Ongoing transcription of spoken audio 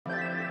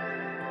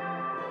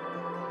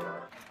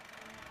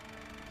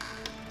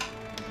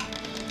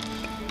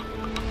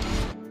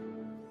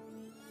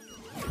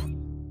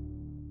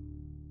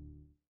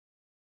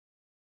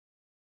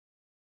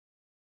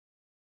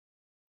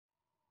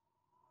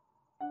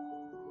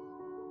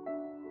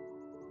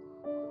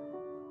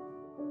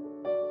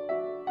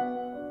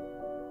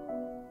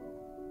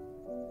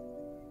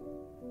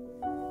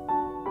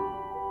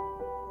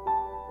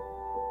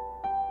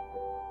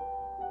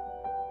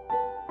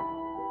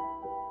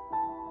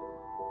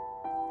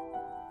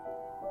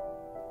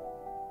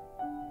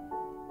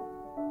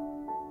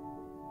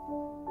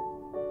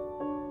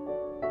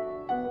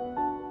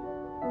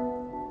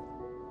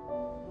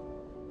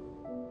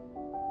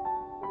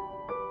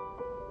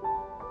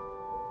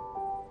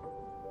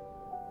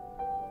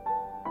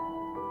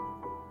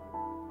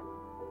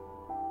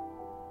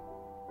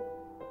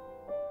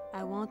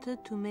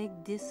wanted to make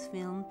this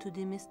film to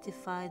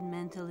demystify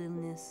mental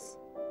illness.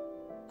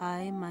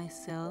 I,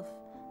 myself,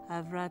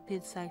 have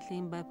rapid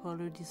cycling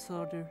bipolar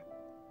disorder.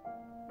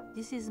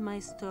 This is my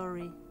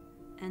story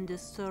and the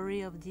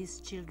story of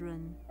these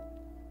children.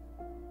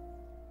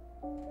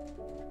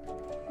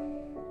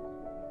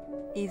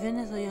 Even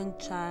as a young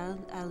child,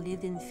 I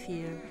lived in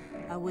fear.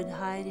 I would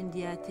hide in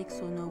the attic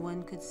so no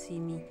one could see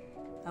me.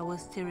 I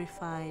was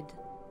terrified.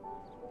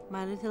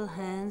 My little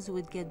hands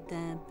would get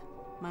damp.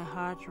 My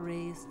heart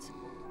raced,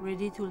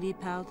 ready to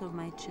leap out of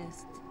my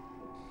chest.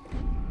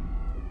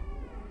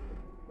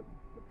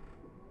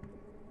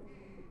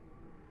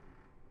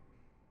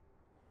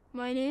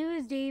 My name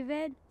is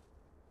David.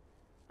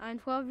 I'm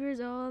 12 years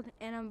old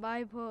and I'm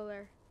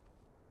bipolar.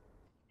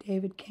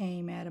 David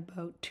came at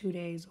about 2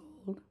 days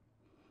old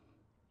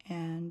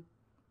and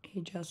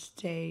he just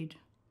stayed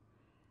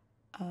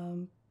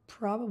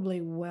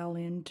probably well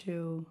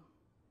into,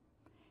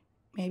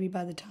 maybe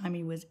by the time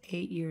he was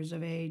 8 years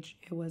of age,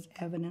 it was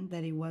evident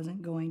that he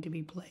wasn't going to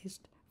be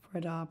placed for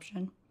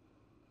adoption.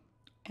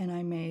 And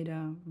I made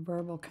a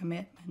verbal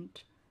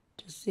commitment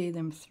to see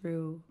them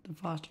through the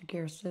foster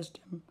care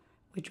system,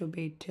 which would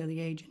be till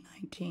the age of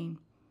 19.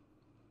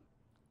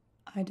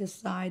 I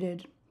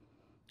decided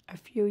a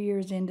few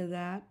years into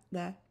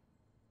that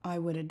I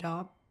would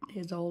adopt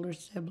his older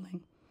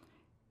sibling.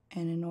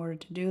 And in order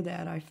to do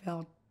that, I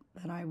felt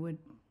that I would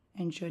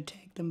and should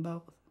take them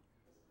both.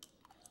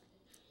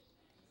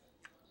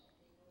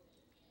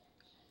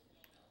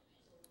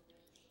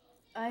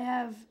 I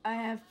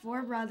have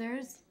 4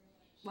 brothers,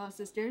 well,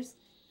 sisters,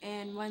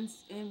 and one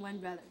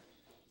brother.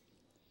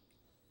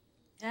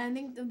 And I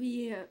think there'll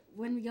be,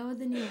 when we go to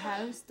the new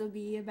house, there'll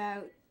be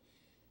about,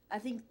 I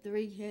think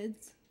 3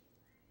 kids.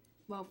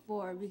 Well,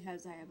 4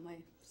 because I have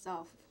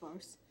myself, of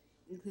course,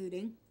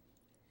 including.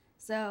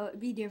 So it'd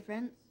be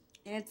different.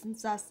 And it's in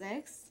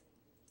Sussex.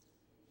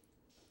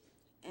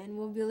 And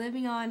we'll be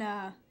living on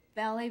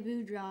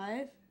Bellevue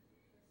Drive.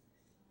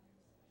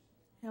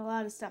 And a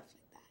lot of stuff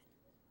like that.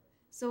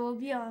 So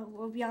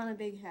we'll be on a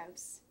big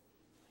house.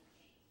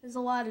 There's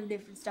a lot of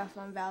different stuff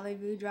on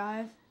Bellevue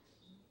Drive.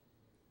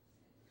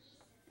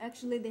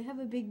 Actually, they have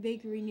a big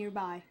bakery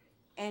nearby,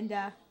 and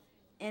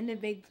a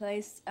big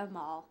place, a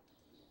mall.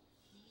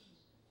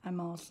 I'm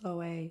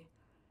also an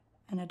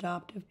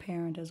adoptive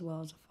parent as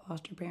well as a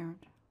foster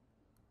parent.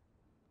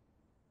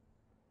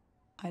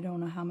 I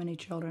don't know how many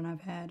children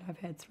I've had. I've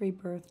had 3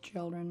 birth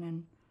children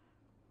and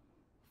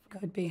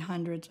could be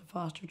hundreds of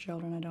foster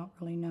children, I don't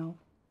really know.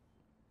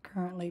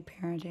 Currently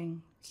parenting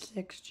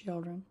 6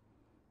 children,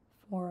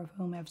 4 of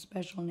whom have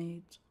special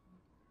needs.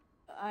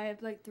 I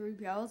have like 3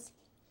 girls.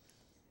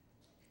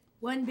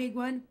 1 big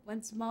one,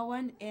 1 small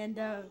one, and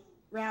a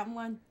round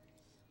one.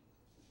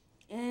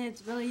 And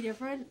it's really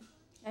different.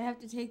 I have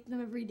to take them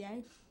every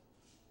day.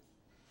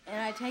 And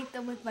I take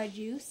them with my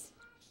juice.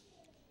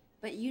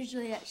 But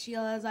usually at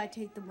Sheila's, I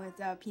take them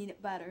with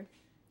peanut butter.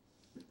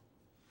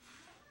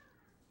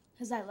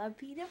 Because I love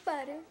peanut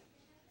butter.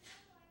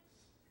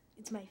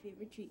 It's my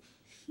favorite treat.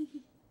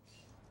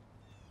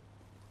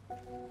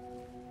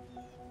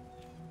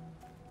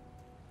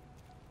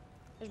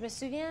 Je me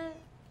souviens,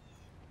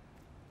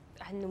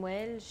 à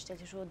Noël, j'étais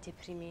toujours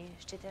déprimée.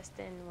 Je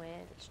détestais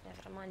Noël. J'étais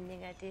vraiment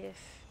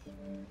négatif.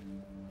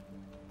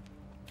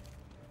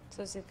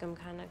 Ça, c'est comme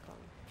kind of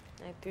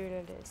comme un peu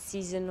là, le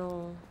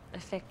seasonal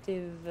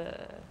affective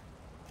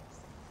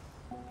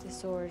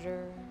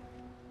disorder.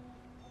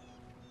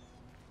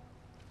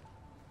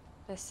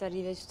 Parce que ça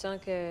arrivait tout le temps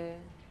que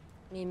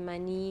mes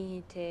manies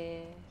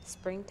étaient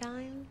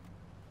springtime.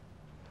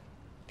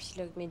 Puis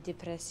là, mes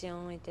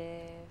dépressions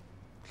étaient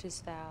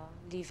plus vers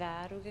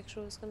l'hiver ou quelque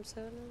chose comme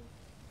ça. Là.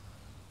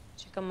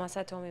 J'ai commencé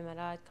à tomber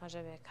malade quand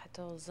j'avais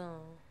 14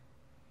 ans.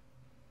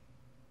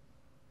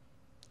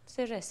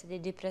 C'est vrai, c'était des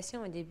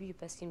dépressions au début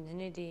parce qu'ils me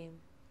donnaient des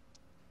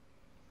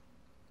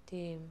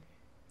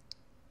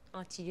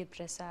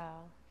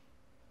antidépresseurs.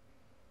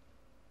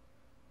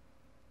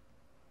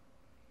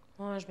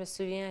 Moi, je me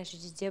souviens,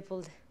 j'étudiais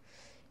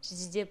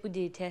pour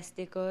des tests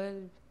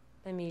d'école,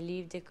 dans mes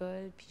livres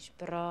d'école, puis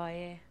je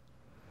braillais.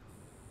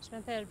 Je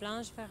m'appelle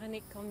Blanche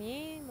Véronique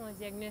Cormier. Mon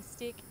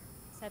diagnostic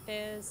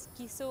s'appelle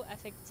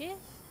schizoaffectif,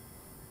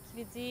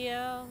 qui veut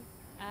dire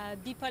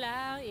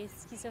bipolaire et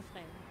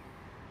schizophrène.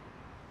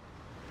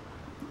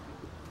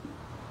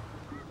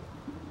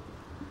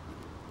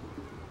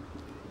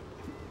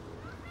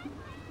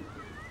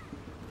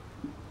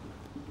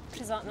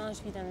 Présentement,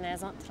 je vis dans une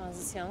maison de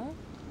transition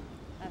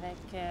avec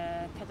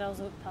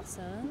 14 autres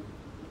personnes.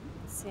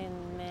 C'est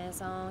une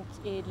maison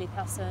qui aide les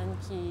personnes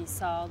qui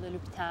sortent de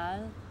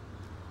l'hôpital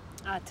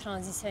à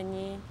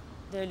transitionner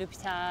de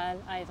l'hôpital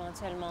à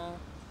éventuellement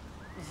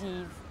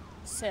vivre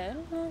seul,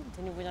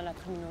 de nouveau dans la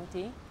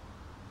communauté.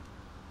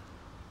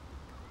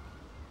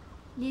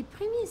 Les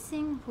premiers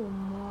signes pour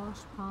moi,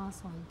 je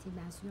pense, ont été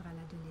bien sûr à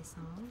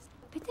l'adolescence.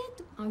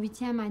 Peut-être en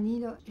 8e année,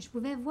 là, je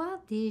pouvais voir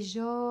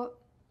déjà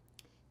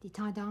des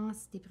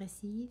tendances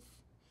dépressives.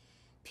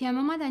 Puis à un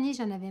moment donné,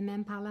 j'en avais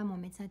même parlé à mon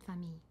médecin de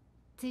famille.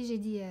 Tu sais, j'ai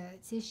dit,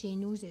 tu sais, chez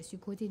nous, sur le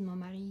côté de mon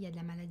mari, il y a de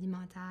la maladie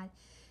mentale.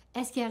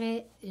 est-ce qu'il y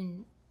aurait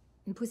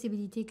une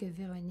possibilité que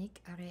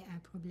Véronique aurait un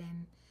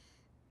problème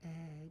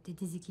de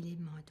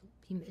déséquilibre mentaux?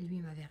 Puis lui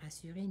m'avait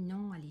rassuré,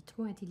 non, elle est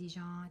trop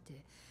intelligente,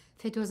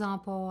 faites-en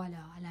pas, elle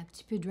a un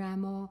petit peu de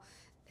drama,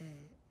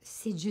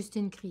 c'est juste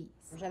une crise.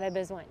 J'avais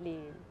besoin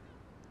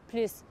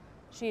plus.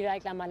 Je suis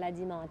avec la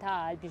maladie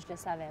mentale, puis je le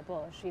savais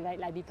pas. Je suis avec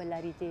la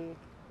bipolarité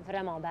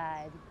vraiment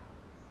bad,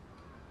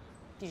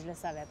 puis je le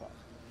savais pas.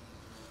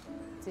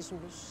 Tu sais,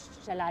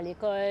 j'allais à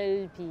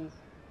l'école, puis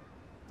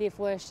des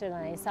fois, j'étais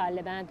dans les salles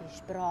de bain, puis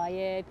je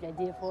braillais, puis là,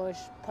 des fois, je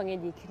pognais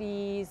des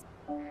crises.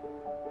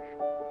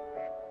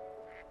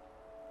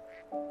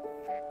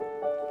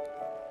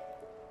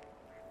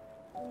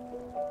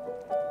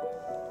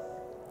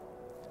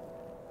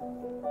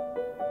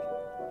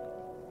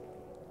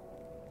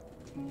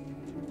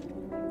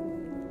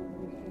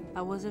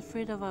 I was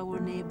afraid of our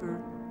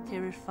neighbor,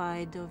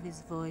 terrified of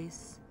his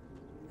voice.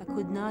 I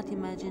could not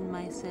imagine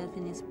myself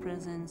in his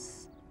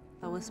presence.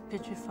 I was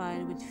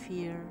petrified with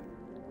fear.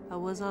 I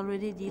was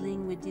already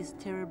dealing with these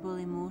terrible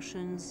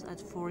emotions at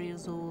 4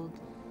 years old.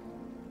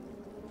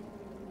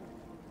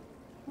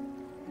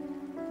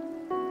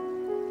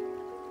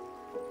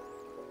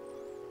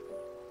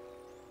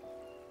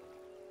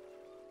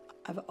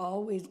 I've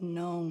always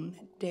known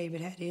that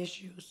David had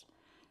issues.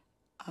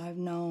 I've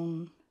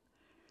known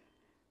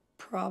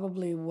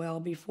probably well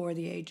before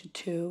the age of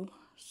 2,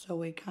 so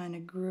we kind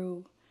of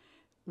grew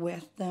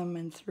with them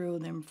and through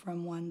them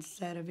from one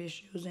set of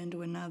issues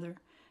into another.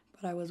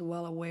 But I was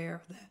well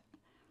aware that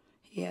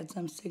he had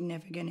some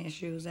significant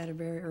issues at a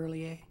very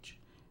early age.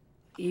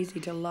 Easy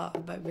to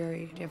love, but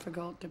very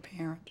difficult to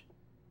parent.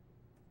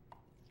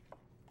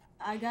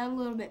 I got a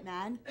little bit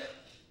mad.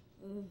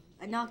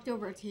 I knocked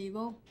over a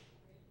table.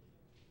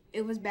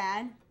 It was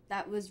bad.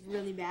 That was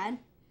really bad.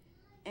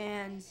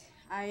 And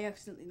I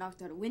accidentally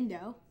knocked out a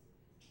window.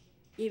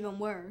 Even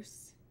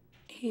worse.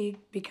 He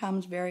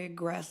becomes very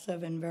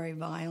aggressive and very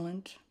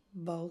violent,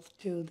 both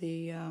to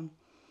the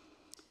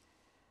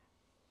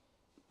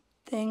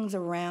things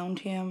around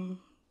him.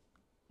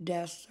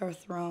 Desks are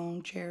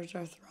thrown, chairs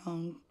are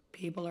thrown,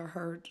 people are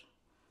hurt.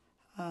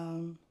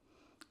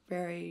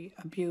 Very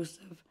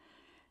abusive.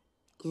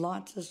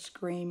 Lots of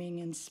screaming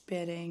and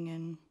spitting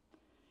and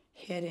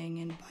hitting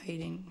and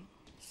biting.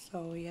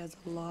 So he has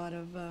a lot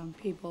of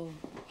people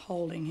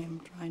holding him,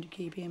 trying to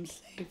keep him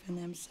safe and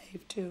them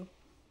safe too.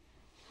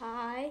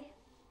 Hi.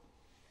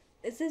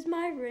 This is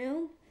my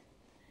room,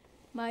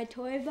 my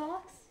toy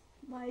box,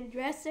 my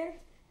dresser,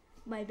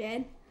 my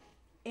bed,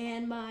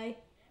 and my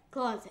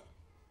closet,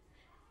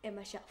 and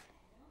my shelf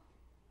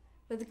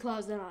with a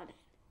closet on it.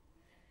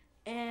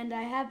 And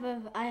I have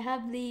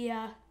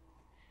the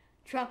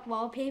truck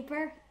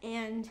wallpaper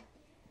and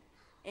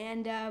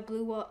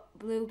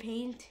blue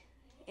paint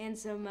and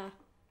some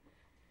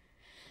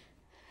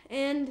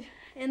and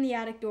the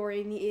attic door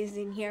is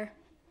in here.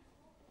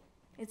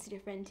 It's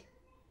different.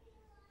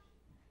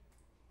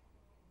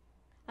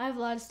 I have a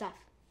lot of stuff,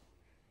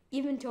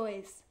 even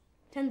toys,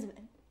 tons of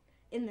it,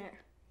 in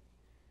there.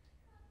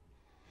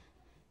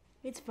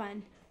 It's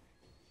fun.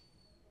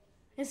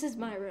 This is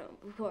my room,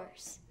 of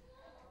course.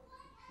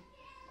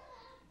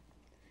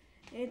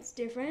 It's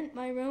different.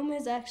 My room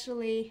is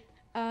actually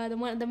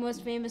the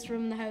most famous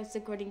room in the house,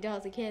 according to all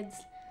the kids.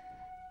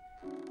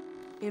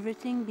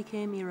 Everything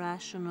became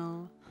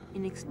irrational,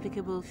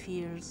 inexplicable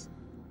fears,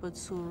 but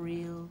so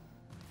real.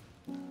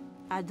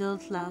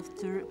 Adult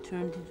laughter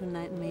turned into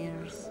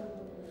nightmares.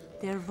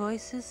 Their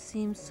voices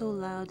seemed so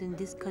loud and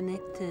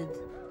disconnected.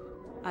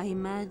 I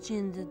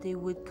imagined that they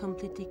would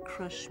completely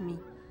crush me.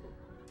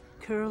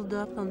 Curled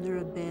up under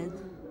a bed,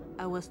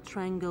 I was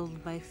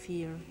strangled by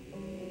fear.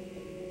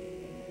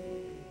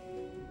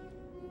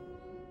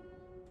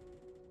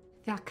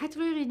 Vers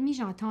 4h30,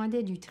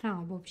 j'entendais du train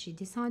en bas, puis j'ai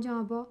descendu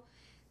en bas,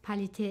 puis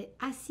elle était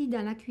assise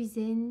dans la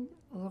cuisine,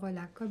 hors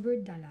la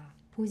cupboard, dans la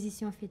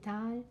position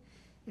fétale,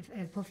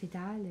 pas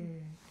fétale,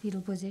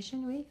 fetal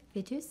position, oui,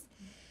 fœtus.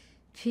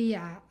 Puis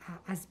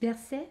elle se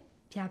berçait,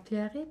 puis elle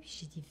pleurait, puis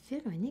j'ai dit,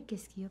 Véronique,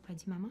 qu'est-ce qu'il y a? Puis elle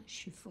dit, maman, je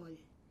suis folle.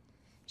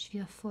 Je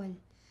vire folle.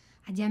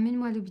 Elle dit,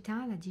 amène-moi à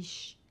l'hôpital. Elle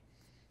dit,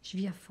 je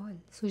vire folle.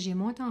 So, j'ai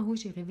monté en haut,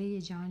 j'ai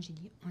réveillé John, j'ai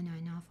dit, on a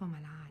un enfant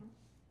malade.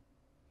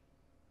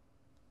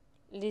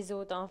 Les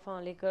autres enfants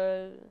à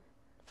l'école,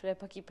 il fallait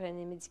pas qu'ils prennent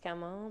des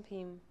médicaments,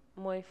 puis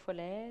moi, il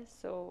fallait,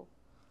 so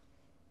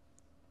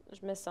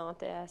je me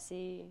sentais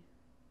assez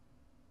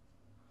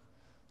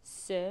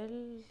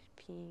seule,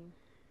 puis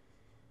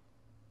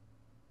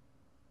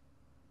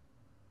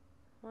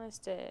ouais,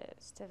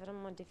 c'était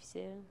vraiment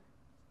difficile.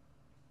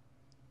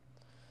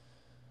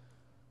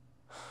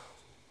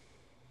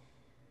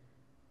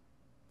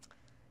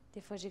 Des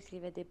fois,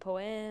 j'écrivais des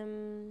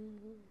poèmes.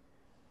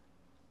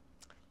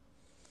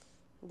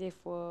 Des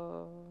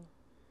fois,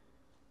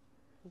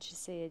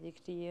 j'essayais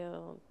d'écrire,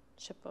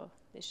 je sais pas,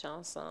 des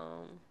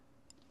chansons.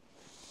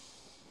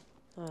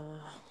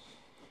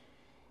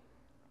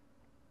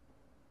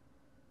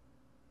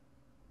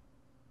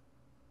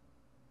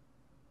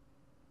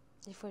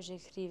 Des fois,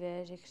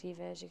 j'écrivais.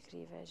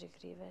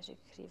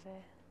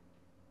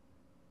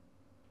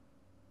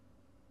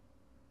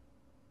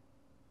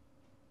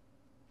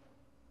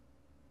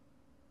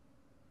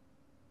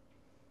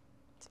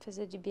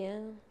 faisait du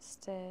bien.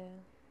 C'était...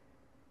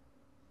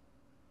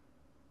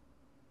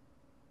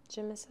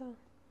 J'aimais ça.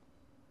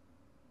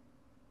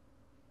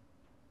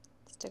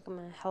 C'était comme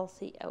un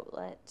healthy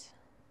outlet.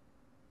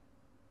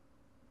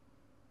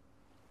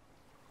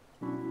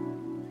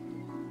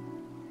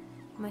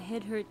 My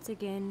head hurts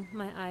again,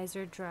 my eyes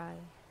are dry.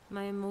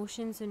 My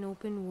emotions an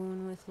open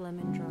wound with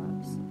lemon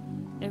drops.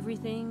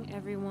 Everything,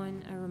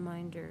 everyone, a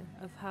reminder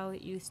of how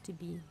it used to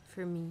be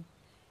for me.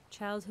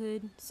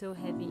 Childhood, so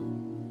heavy.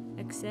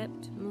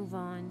 Accept, move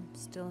on,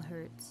 still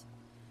hurts.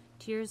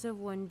 Tears of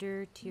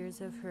wonder, tears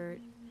of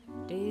hurt.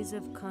 Days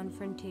of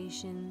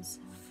confrontations,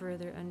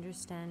 further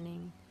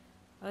understanding.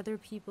 Other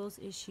people's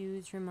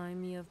issues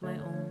remind me of my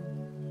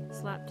own.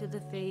 Slap to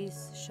the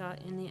face,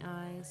 shot in the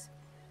eyes.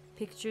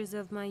 Pictures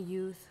of my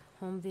youth,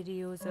 home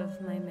videos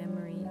of my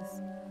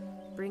memories.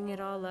 Bring it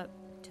all up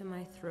to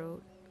my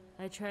throat.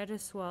 I try to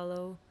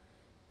swallow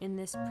in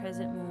this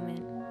present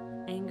moment.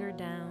 Anger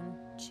down,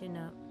 chin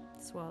up,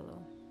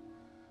 swallow.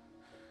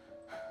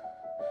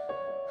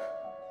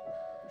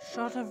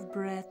 Short of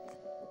breath,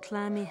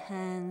 clammy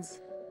hands,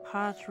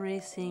 heart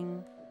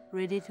racing,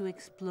 ready to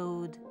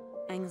explode,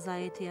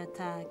 anxiety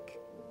attack.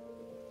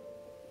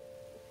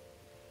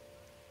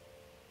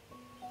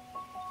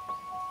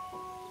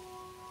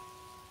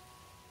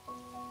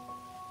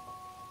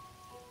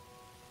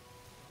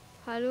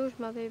 Allô, je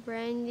m'appelle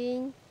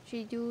Branding,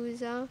 j'ai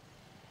 12 ans.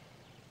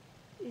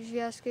 Je vis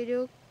à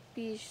Squidok,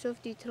 puis je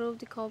souffre des troubles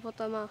du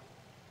comportement.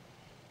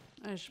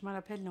 Je me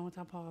rappelle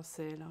longtemps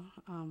passé, là.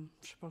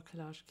 Je sais pas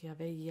quel âge qu'il y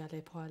avait, il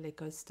allait pas à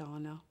l'école ce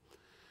temps-là.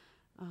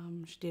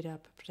 Je dirais à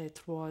peu près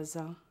 3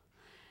 ans.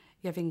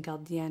 Il y avait une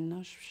gardienne,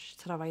 là. Je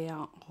travaillais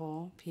en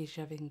haut, puis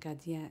j'avais une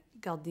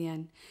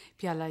gardienne.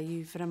 Puis elle a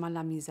eu vraiment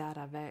la misère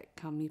avec,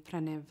 comme il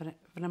prenait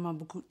vraiment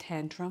beaucoup de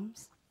tantrums.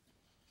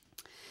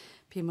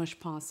 Puis moi, je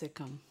pensais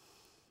comme,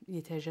 il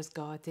était juste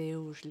gâté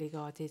ou je l'ai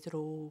gâté trop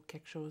ou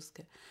quelque chose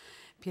que...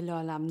 Puis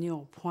là, elle a amené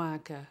au point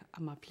qu'elle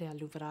m'appelait à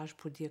l'ouvrage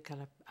pour dire qu'elle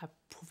ne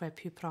pouvait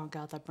plus prendre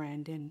garde à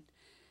Brandon.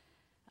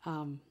 Je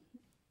ne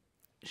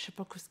sais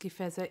pas ce qu'il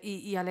faisait.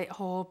 Il allait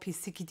haut, puis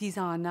ce qu'il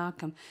disait en an,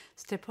 comme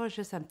c'était pas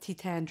juste un petit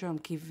tantrum,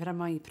 qui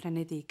vraiment, il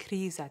prenait des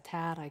crises à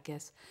terre, I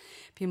guess.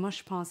 Puis moi,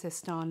 je pensais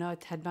ce temps-là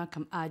tellement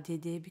comme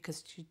ADD,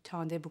 parce que tu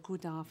entendais beaucoup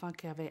d'enfants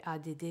qui avaient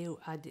ADD ou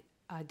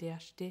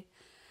ADHD.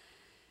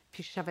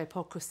 Puis je savais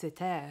pas que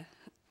c'était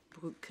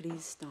beaucoup de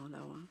crises ce temps-là.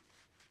 Hein.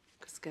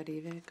 Qu'est-ce qui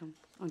arrivait, comme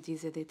on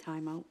disait des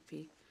time-out,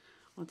 puis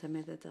on te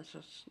met de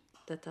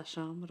ta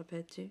chambre,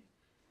 rappelles-tu?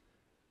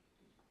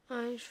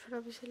 Ouais, je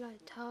frappais sur la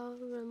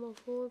table vraiment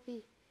fort,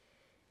 puis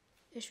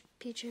je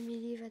pitchais mes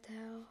livres à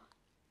terre,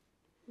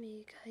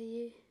 mes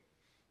cahiers.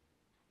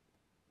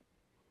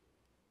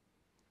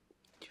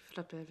 Tu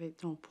frappais avec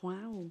ton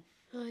poing ou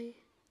Oui,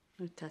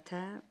 ta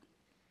tête?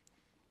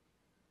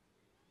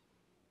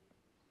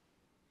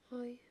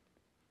 oui.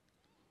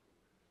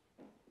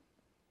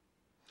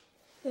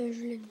 Je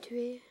voulais me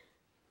tuer.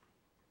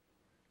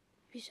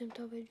 Puis ça me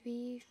tombait de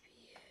vivre,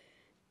 puis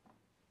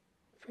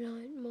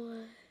plante-moi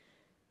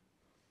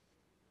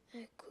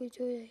un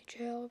couteau dans les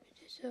chairs,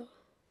 puis tout ça.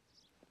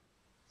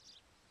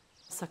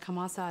 Ça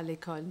commençait à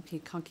l'école,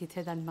 puis quand il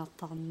était dans le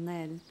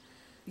maternel,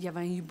 il y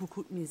avait eu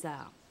beaucoup de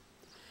misère.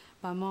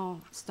 Maman,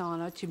 ce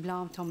temps-là, tu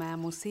blâmes ton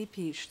mère aussi,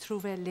 puis je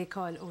trouvais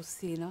l'école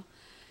aussi, là.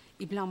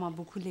 Ils blâment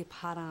beaucoup les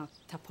parents.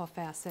 T'as pas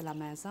fait assez à la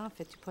maison,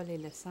 fais-tu pas les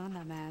leçons à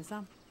la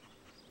maison?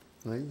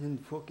 Oui, une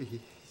fois qu'il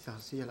s'est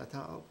assis à la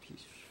table, puis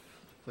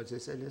je faisais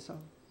ses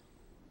leçons.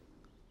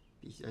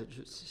 Puis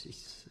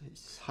il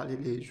salait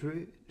les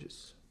yeux,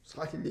 juste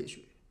salait les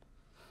yeux.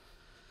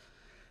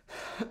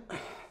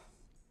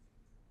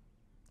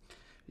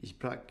 Il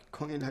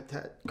cognait la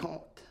tête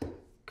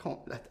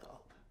contre la table.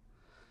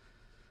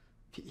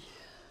 Puis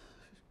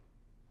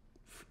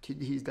tu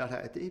dis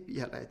d'arrêter, puis il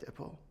n'arrêtait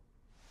pas.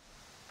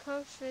 Quand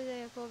je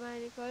faisais pas bien à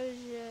l'école,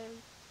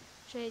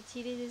 j'avais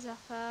tiré des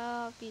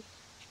affaires, puis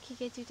je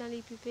kickais tout le temps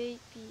les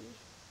pupitres, puis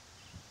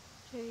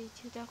j'avais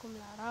tout le temps comme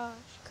la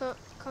rage.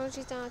 Quand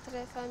j'étais en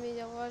train de faire mes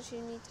devoirs, j'ai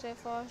mis très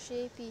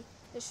fâchée, puis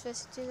je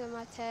faisais tout dans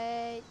ma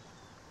tête.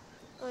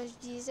 Moi, je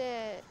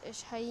disais,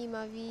 je haïs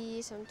ma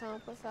vie, ça me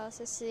tente pas de faire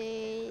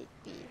ceci,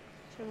 puis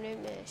j'aimerais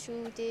me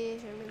shooter,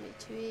 j'aimerais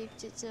me tuer,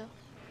 puis tout ça.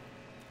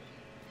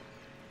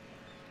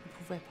 Il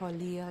pouvait pas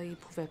lire, il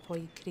pouvait pas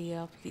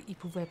écrire, il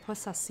pouvait pas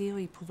s'asseoir,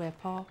 il pouvait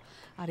pas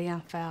rien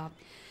faire.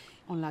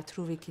 On l'a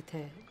trouvé qu'il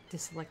était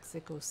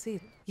dyslexique aussi.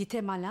 Il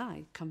était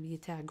malade, comme il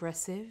était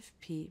agressif,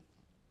 puis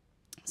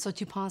ça,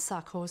 tu penses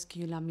à cause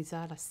qu'il y a eu la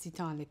misère à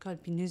 6 ans à l'école.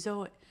 Puis nous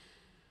autres,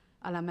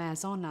 à la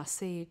maison, on a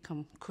essayé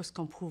comme ce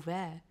qu'on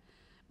pouvait.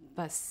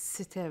 Ben,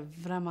 c'était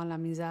vraiment la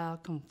misère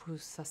qu'on peut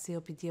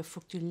s'asseoir puis dire,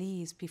 faut que tu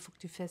lises, puis il faut que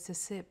tu fasses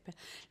ceci.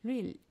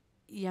 Lui,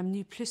 il est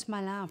venu plus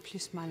malin.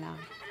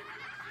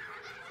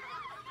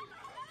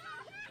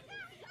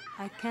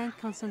 I can't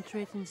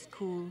concentrate in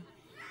school.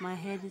 My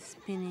head is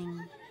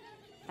spinning.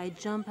 I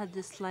jump at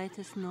the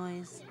slightest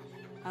noise.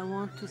 I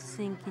want to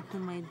sink into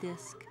my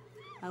desk.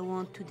 I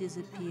want to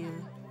disappear.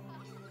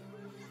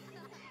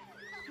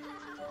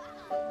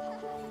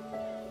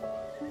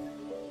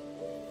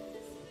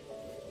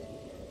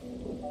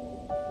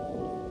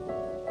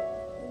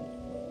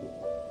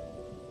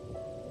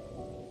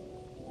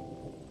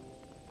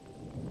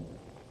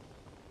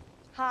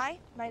 Hi,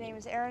 my name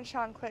is Erin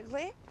Sean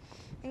Quigley.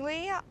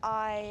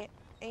 I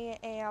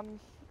am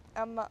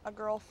a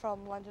girl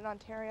from London,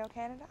 Ontario,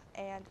 Canada,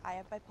 and I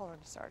have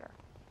bipolar disorder.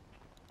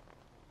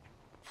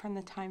 From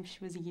the time she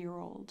was a year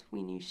old,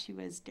 we knew she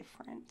was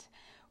different.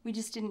 We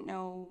just didn't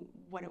know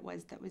what it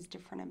was that was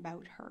different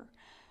about her.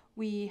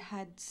 We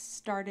had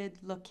started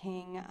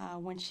looking,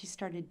 when she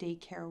started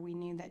daycare, we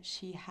knew that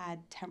she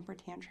had temper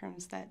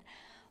tantrums that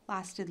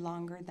lasted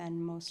longer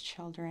than most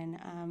children.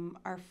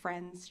 Our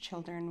friends'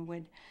 children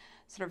would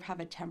sort of have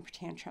a temper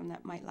tantrum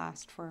that might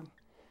last for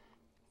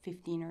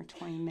 15 or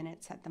 20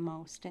 minutes at the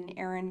most. And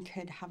Erin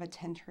could have a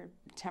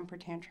temper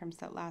tantrums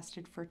that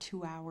lasted for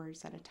 2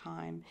 hours at a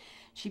time.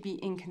 She'd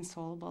be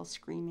inconsolable,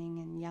 screaming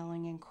and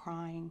yelling and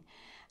crying.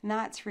 And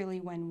that's really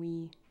when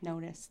we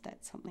noticed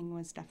that something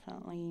was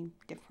definitely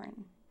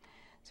different.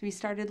 So we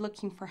started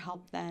looking for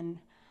help then,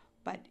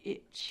 but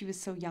she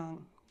was so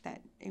young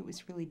that it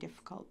was really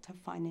difficult to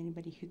find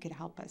anybody who could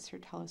help us or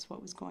tell us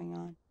what was going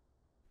on.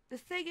 The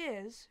thing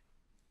is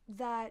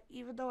that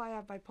even though I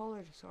have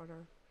bipolar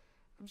disorder,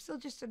 I'm still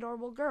just a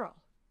normal girl.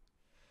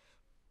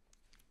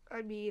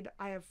 I mean,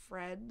 I have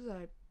friends.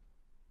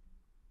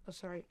 Oh,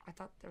 sorry, I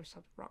thought there was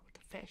something wrong with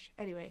the fish.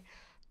 Anyway,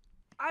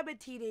 I'm a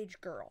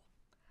teenage girl.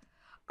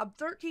 I'm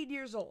 13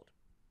 years old.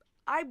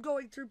 I'm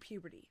going through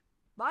puberty.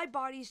 My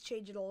body's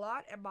changing a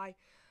lot, and my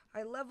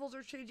levels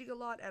are changing a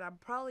lot, and I'm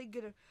probably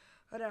gonna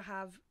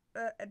have,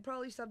 and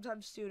probably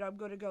sometime soon, I'm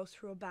gonna go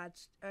through a bad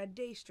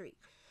day streak.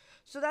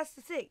 So that's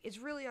the thing. It's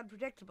really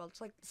unpredictable.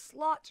 It's like the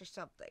slots or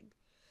something.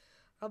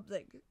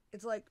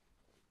 It's like,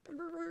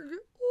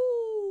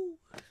 ooh.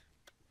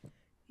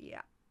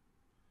 Yeah.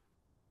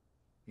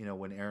 You know,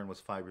 when Erin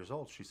was 5 years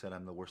old, she said,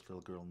 "I'm the worst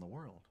little girl in the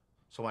world."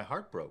 So my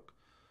heart broke.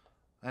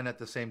 And at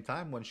the same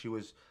time, when she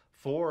was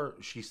 4,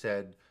 she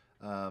said,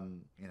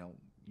 you know,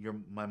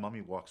 my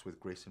mommy walks with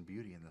grace and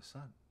beauty in the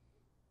sun.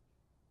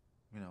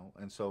 You know,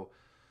 and so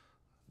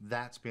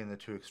that's been the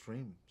two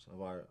extremes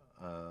of our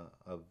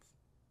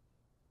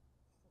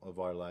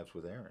lives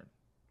with Erin.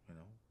 You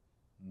know,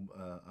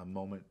 a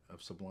moment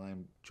of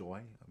sublime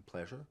joy and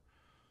pleasure,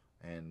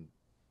 and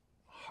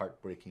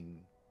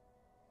heartbreaking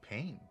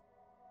pain.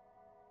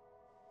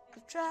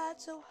 I've tried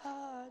so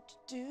hard to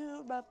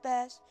do my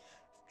best.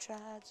 I've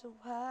tried so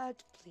hard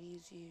to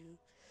please you.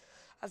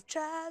 I've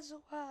tried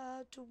so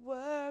hard to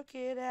work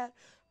it out,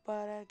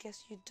 but I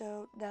guess you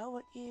don't know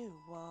what you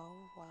want.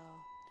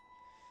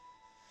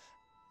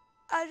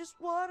 I just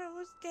want to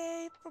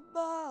escape from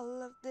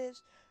all of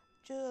this.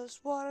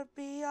 Just want to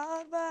be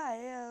on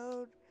my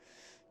own.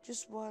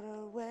 Just want to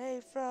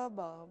away from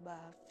all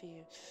my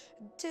fears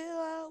until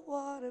I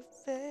want to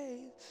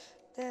face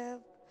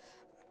them.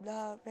 I'm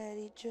not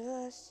ready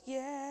just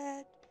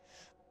yet,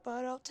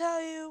 but I'll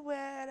tell you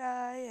when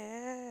I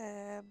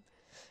am,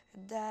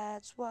 and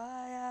that's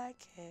why I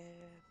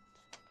can't.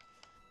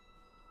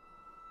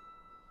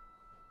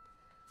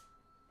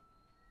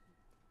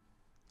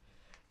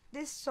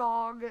 This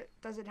song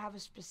doesn't have a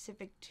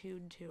specific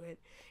tune to it.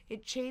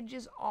 It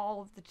changes all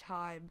of the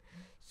time.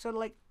 So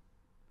like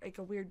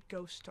a weird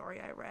ghost story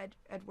I read,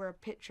 and where a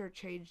picture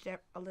changed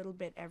a little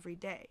bit every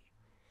day.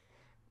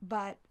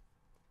 But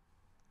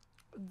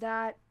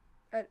that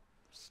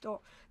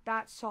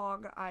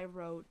song I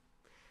wrote,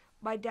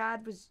 my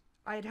dad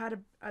I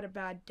had a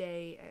bad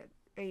day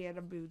and had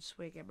a mood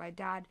swing, and my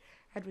dad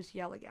was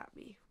yelling at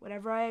me.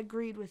 Whenever I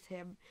agreed with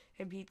him,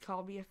 he'd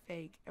call me a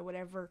fake, and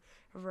whenever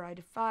I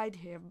defied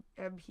him,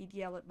 he'd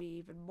yell at me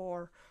even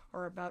more,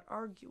 or about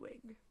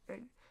arguing.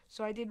 And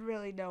so I didn't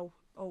really know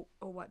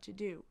what to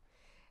do.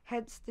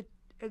 Hence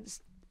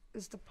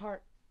is the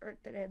part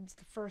that ends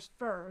the first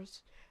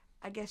verse.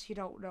 I guess you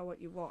don't know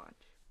what you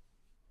want.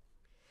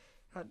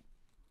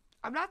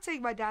 I'm not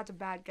saying my dad's a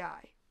bad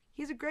guy.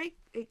 He's a great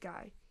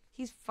guy.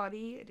 He's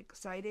funny and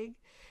exciting,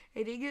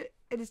 and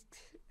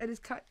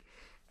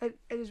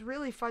is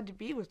really fun to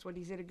be with when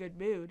he's in a good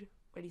mood.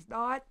 When he's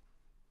not,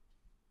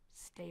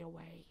 stay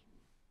away.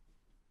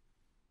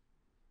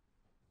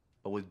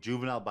 But with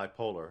juvenile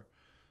bipolar,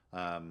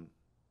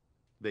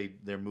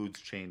 their moods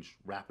change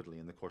rapidly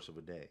in the course of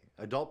a day.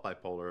 Adult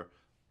bipolar,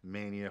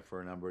 mania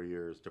for a number of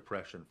years,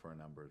 depression for a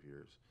number of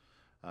years.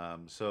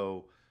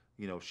 So,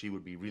 you know, she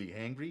would be really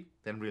angry,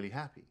 then really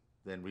happy,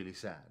 then really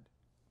sad,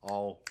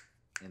 all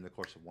in the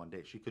course of one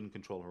day. She couldn't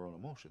control her own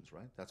emotions,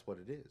 right? That's what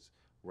it is.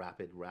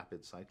 Rapid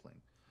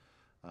cycling.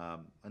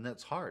 And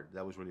that's hard.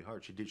 That was really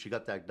hard. She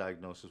got that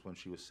diagnosis when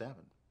she was 7.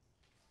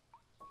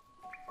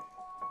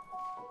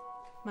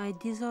 My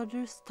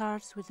disorder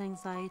starts with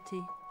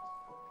anxiety.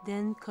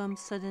 Then come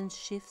sudden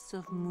shifts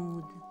of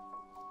mood,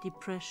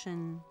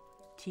 depression,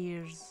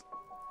 tears.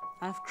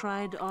 I've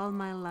cried all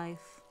my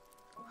life.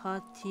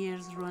 Hot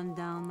tears run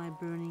down my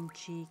burning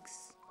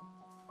cheeks.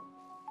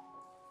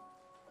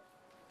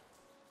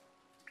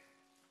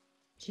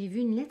 J'ai vu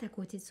une lettre à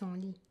côté de son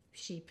lit.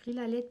 Puis j'ai pris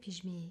la lettre, puis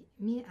je m'ai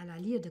mis à la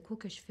lire, de quoi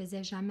que je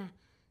faisais jamais.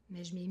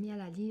 Mais je m'ai mis à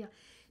la lire.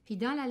 Puis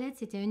dans la lettre,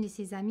 c'était un de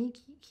ses amis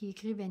qui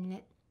écrivait une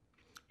lettre.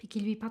 Puis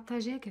qui lui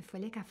partageait qu'il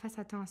fallait qu'elle fasse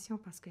attention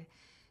parce que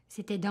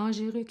C'était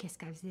dangereux qu'est-ce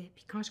qu'elle faisait.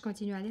 Puis quand je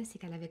continuais à aller, c'est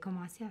qu'elle avait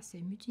commencé à se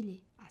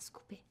mutiler, à se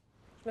couper.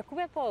 Je me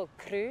coupais pas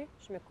creux,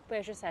 je me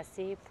coupais juste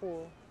assez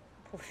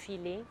pour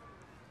filer,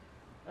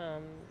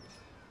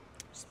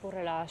 juste pour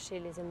relâcher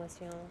les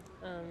émotions.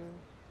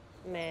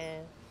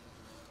 Mais...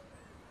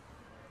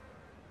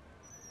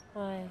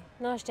 Ouais.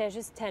 Non, j'étais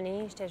juste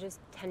tannée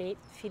de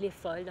filer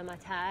folle dans ma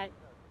tête.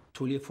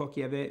 Tous les fois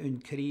qu'il y avait une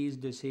crise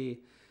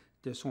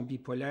de son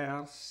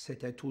bipolaire,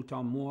 c'était tout le temps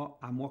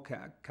à moi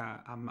qu'elle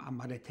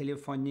m'aurait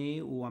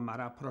téléphoné ou elle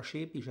m'aurait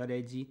approché, puis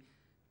j'aurais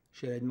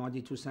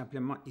demandé tout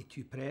simplement,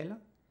 es-tu prêt là?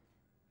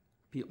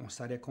 Puis on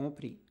s'aurait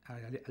compris.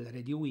 Elle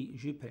aurait dit oui, je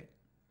suis prêt.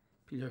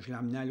 Puis là, je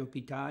l'amenais à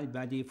l'hôpital.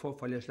 Ben, des fois, il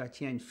fallait que je la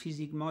tienne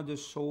physiquement de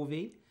se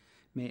sauver,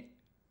 mais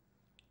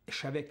je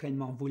savais qu'elle ne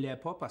m'en voulait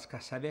pas parce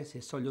qu'elle savait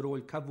c'est ça le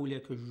rôle qu'elle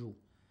voulait que je joue.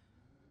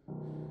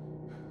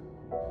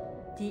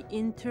 The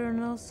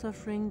internal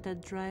suffering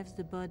that drives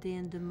the body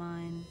and the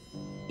mind.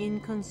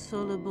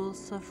 Inconsolable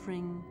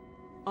suffering.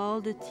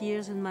 All the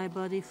tears in my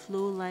body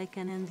flow like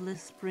an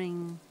endless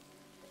spring.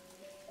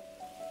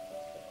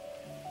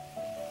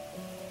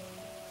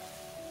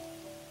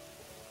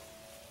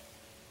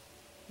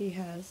 He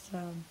has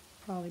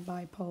probably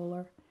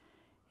bipolar.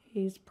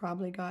 He's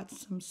probably got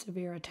some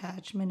severe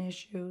attachment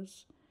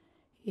issues.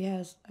 He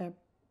has a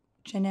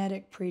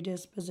genetic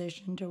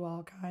predisposition to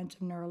all kinds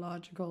of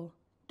neurological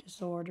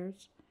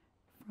disorders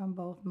from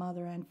both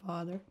mother and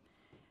father.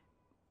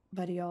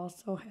 But he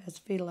also has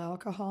fetal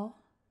alcohol,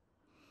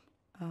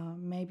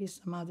 maybe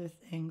some other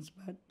things,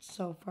 but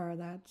so far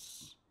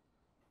that's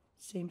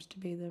seems to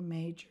be the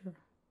major.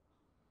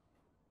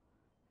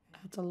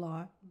 That's a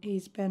lot.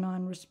 He's been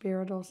on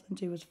Risperdal since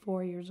he was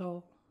 4 years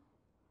old,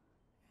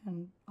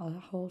 and a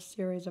whole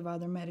series of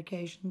other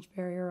medications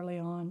very early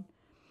on.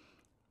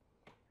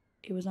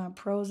 He was on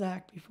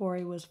Prozac before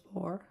he was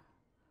 4,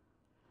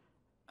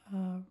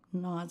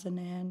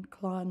 Nazanin,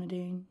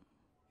 clonidine,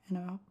 and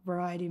a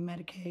variety of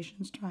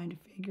medications trying to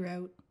figure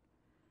out.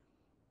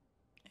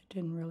 It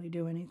didn't really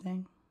do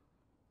anything.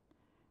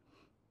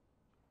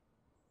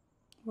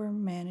 We're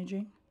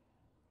managing.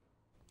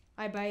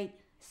 I bite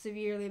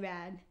severely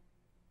bad.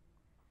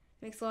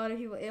 Makes a lot of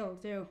people ill,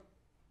 too.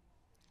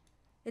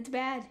 It's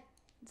bad.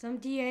 Some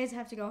DAs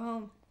have to go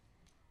home.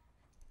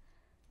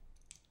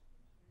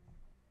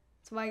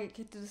 That's why I get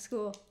kicked out of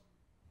school.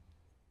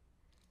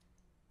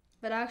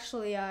 But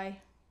actually, I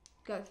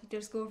got kicked out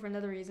of school for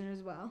another reason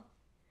as well.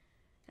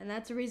 And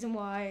that's the reason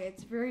why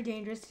it's very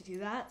dangerous to do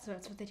that, so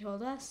that's what they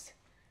told us.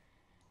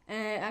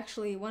 And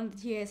actually, one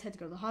of the TAs had to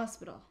go to the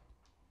hospital.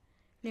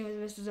 Her name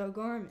was Mrs.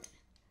 O'Gorman.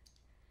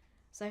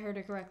 So I heard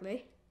it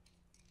correctly.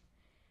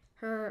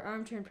 Her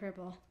arm turned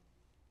purple.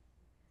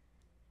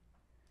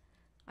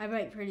 I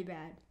bite pretty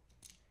bad.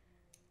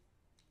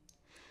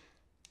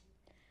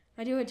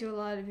 I do it to a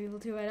lot of people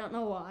too. I don't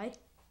know why.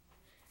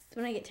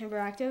 So when I get timber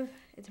active,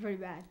 it's pretty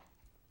bad.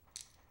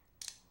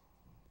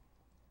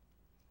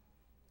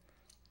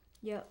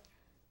 Yep.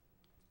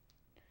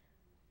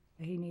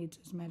 He needs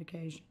his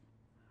medication.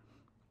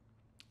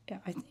 Yeah,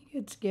 I think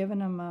it's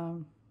given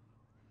him,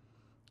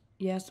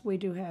 yes, we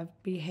do have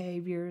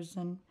behaviors,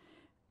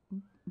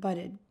 but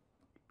it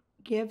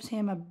gives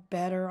him a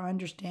better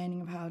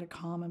understanding of how to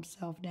calm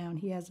himself down.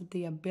 He has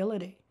the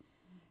ability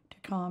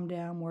to calm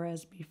down,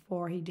 whereas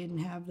before he didn't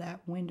have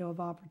that window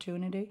of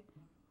opportunity.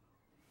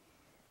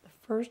 The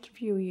first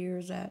few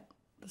years at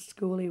the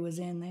school he was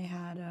in, they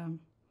had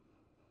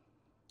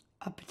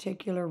a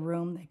particular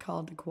room they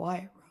called the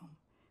quiet room.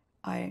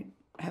 I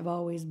have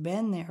always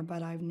been there,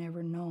 but I've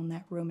never known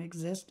that room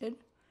existed.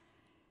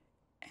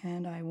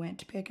 And I went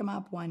to pick him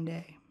up one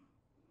day.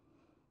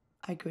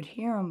 I could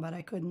hear him, but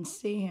I couldn't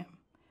see him.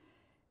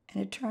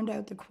 And it turned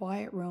out the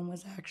quiet room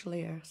was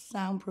actually a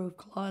soundproof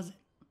closet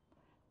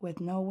with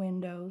no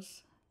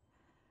windows,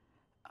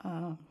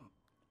 a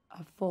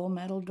full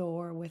metal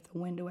door with a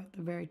window at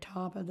the very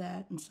top of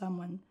that, and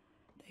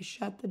they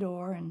shut the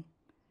door and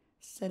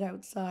sit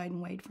outside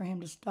and wait for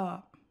him to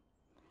stop.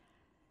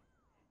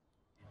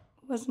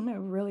 It wasn't a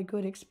really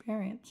good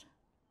experience.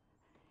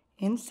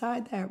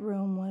 Inside that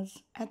room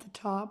at the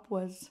top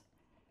was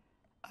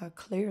a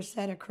clear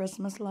set of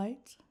Christmas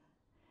lights.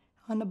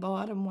 On the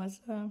bottom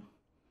was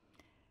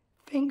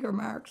finger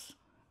marks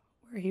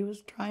where he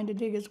was trying to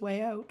dig his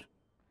way out.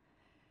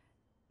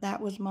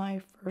 That was my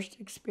first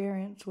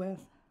experience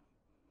with,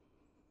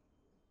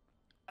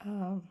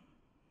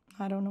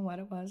 I don't know what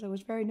it was. It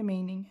was very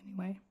demeaning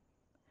anyway.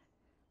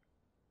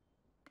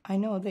 I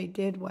know they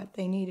did what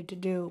they needed to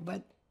do,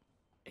 but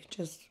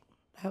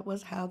that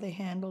was how they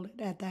handled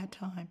it at that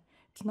time.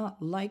 It's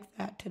not like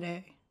that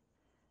today.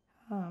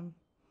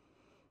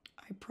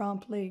 I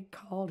promptly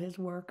called his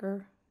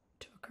worker,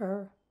 took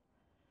her.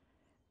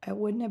 It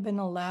wouldn't have been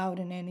allowed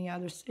in any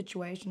other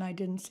situation. I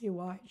didn't see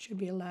why it should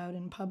be allowed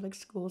in public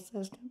school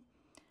system.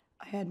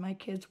 I had my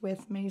kids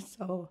with me,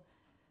 so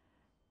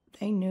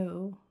they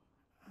knew.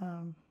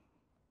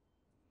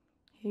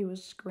 He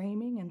was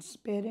screaming and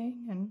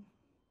spitting, and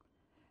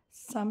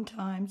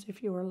sometimes,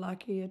 if you were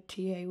lucky, a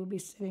TA would be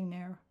sitting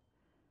there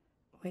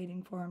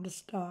waiting for him to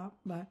stop,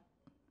 but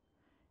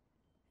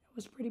it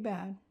was pretty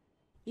bad.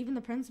 Even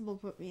the principal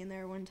put me in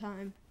there one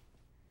time.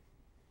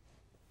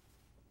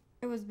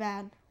 It was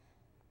bad.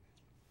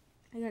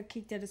 I got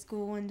kicked out of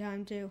school one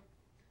time too.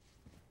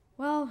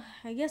 Well,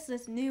 I guess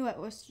that's new at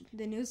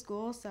the new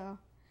school, so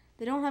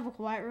they don't have a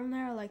quiet room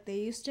there like they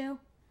used to.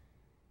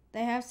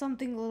 They have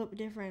something a little bit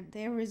different.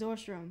 They have a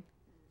resource room,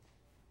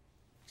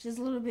 which is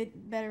a little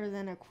bit better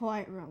than a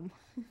quiet room.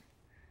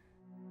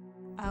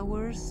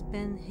 Hours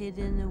spent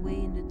hidden away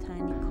in the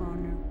tiny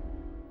corner,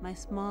 my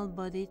small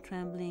body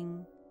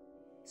trembling.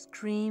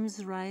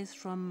 Screams rise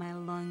from my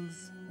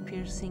lungs,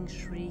 piercing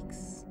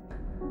shrieks.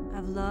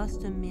 I've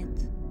lost a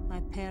myth. My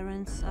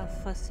parents are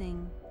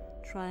fussing,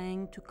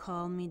 trying to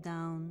calm me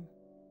down.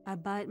 I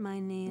bite my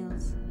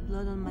nails,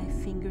 blood on my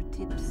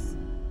fingertips.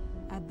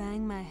 I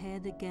bang my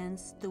head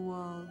against the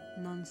wall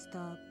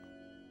non-stop.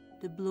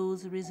 The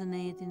blows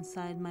resonate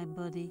inside my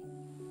body.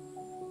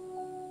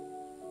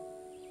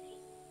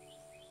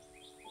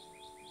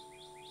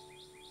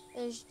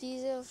 Je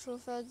disais au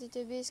chauffeur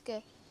d'autobus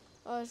que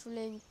je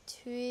voulais me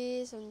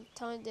tuer, ça me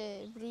tente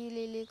de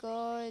brûler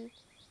l'école.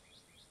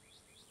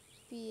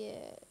 Puis,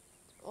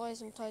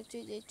 ça me tente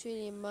de tuer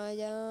les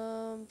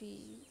madames,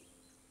 puis...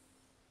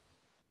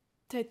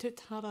 T'es tout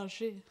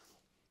enragé.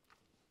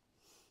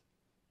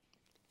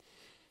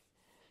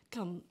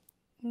 Comme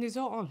nous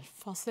autres, on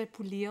forçait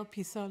pour lire,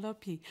 puis ça, là,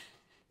 puis...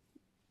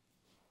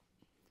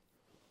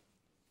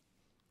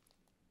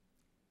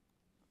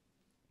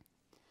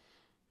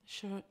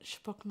 Je sais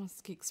pas comment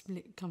ce qu'il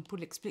explique, comme pour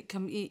l'expliquer,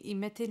 comme il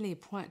mettait les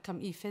points,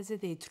 comme il faisait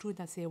des trous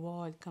dans ses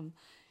walls, comme...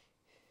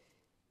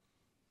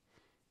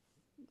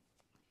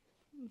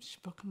 Je sais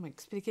pas comment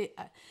expliquer.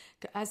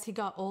 As he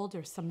got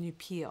older, ça me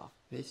pire.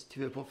 Mais si tu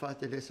veux pas faire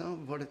tes leçons,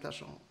 va dans ta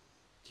chambre.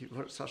 Tu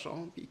vas dans sa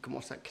chambre, puis il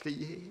commence à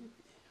crier.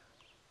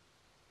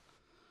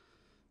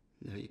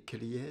 Là, il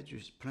criait,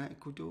 juste prends un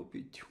couteau,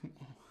 puis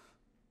tue-moi.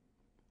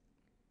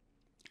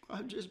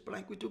 Ah, juste prends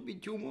un couteau, puis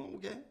tue-moi,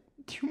 OK?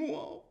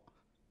 Tue-moi.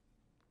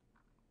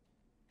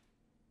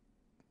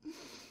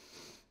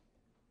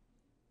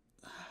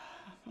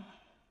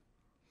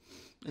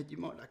 Et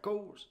dis-moi la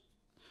cause.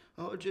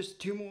 Oh, juste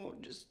tue-moi,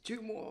 juste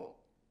tue-moi.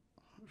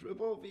 Je veux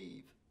pas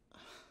vivre.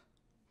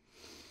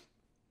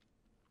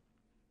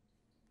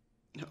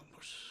 Non, moi,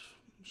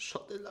 je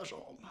sortais de la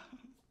chambre.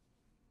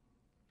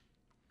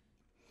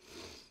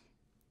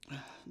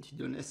 Tu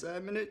donnais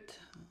 5 minutes,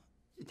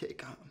 il était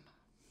calme.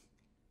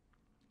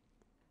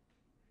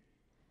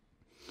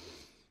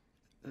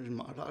 Je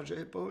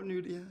m'enrageais pas ni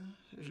rien.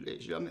 Je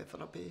l'ai jamais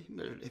frappé,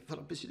 mais je l'ai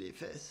frappé sur les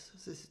fesses.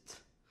 C'est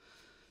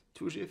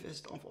tout j'ai fait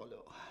cet enfant-là.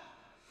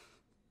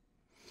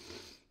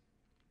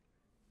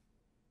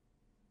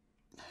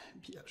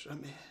 Puis à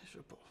jamais, je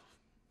sais pas.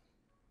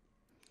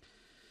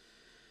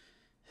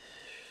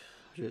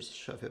 Je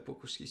savais pas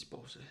ce qui se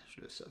passait.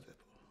 Je le savais pas.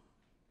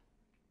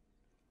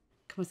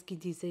 Comment est-ce qu'il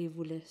disait qu'il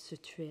voulait se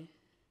tuer?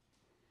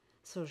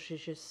 Ça,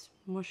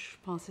 moi, je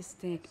pensais que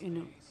c'était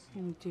une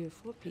ou deux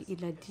fois, puis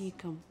il a dit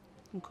comme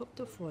une couple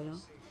de fois, là.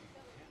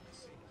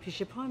 Puis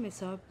j'ai pas aimé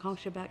ça. Quand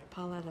Québec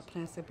parlait à la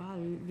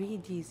principale, lui,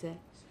 il disait,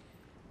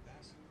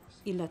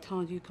 il a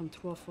attendu comme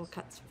 3 fois,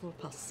 4 fois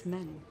par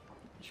semaine.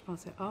 Je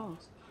pensais,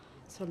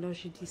 ça là,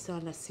 j'ai dit ça à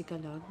la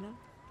psychologue, là.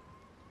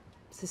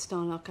 C'est ce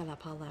temps-là qu'elle a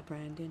parlé à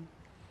Brandon.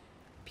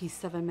 Puis il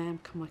savait même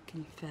comment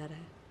qu'il ferait.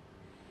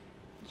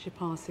 J'ai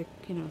pensé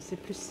que c'est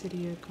plus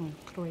sérieux qu'on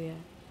croyait.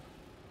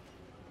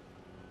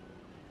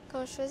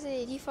 Quand je faisais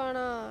les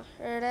différents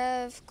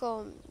rêves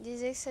comme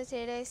des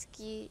extraterrestres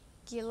qui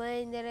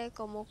landeraient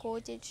comme aux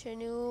côtés de chez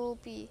nous,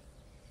 puis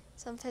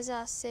ça me faisait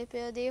assez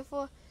peur. Des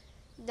fois,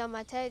 dans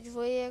ma tête, je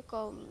voyais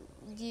comme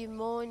du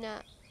monde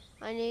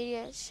en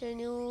arrière de chez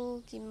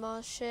nous qui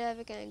marchait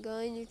avec un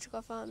gun ou tout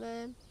quoi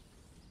même.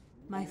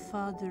 My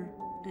father,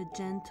 a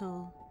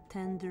gentle,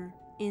 tender,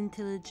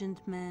 intelligent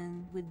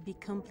man, would be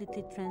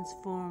completely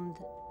transformed.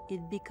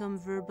 He'd become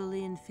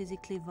verbally and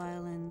physically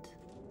violent.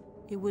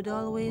 He would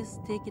always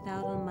take it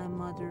out on my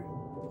mother.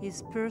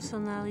 His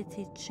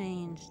personality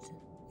changed.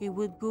 He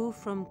would go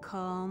from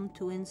calm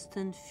to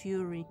instant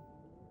fury.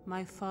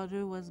 My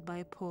father was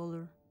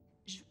bipolar.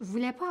 Je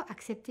voulais pas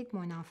accepter que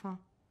mon enfant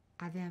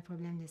avait un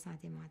problème de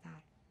santé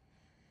mentale.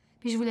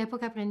 Puis je voulais pas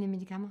qu'elle prenne des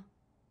médicaments.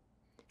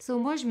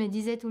 Moi, je me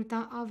disais tout le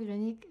temps,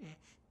 Véronique,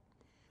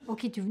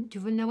 OK, tu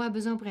vas en avoir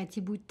besoin pour un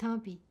petit bout de temps,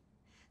 puis...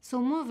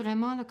 moi,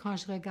 vraiment, là, quand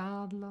je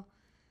regarde, là,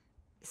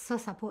 ça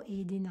n'a pas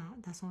aidé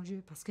dans son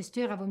jeu. Parce que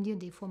Stuart, elle va me dire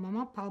des fois, «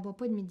 Maman, parle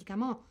pas de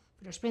médicaments.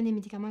 Faut que je prenne des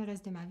médicaments le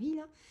reste de ma vie,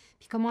 là. »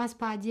 Puis commence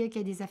pas à dire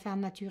qu'il y a des affaires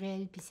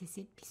naturelles, puis c'est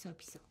ci, puis ça,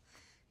 puis ça.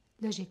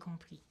 Là, j'ai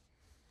compris.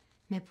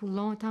 Mais pour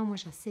longtemps, moi,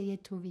 j'essayais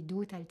de trouver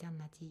d'autres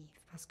alternatives.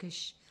 Parce que,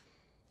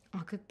 en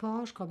quelque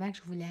part, je crois bien que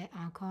je voulais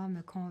encore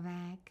me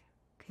convaincre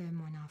que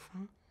mon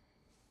enfant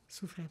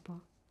souffrait pas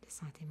de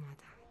santé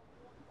mentale.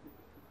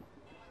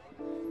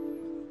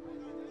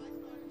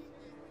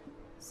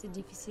 C'est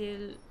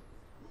difficile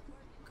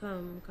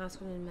comme quand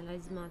on a une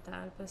maladie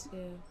mentale parce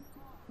que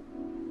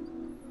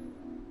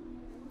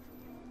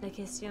la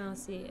question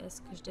c'est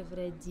est-ce que je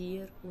devrais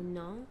dire ou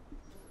non,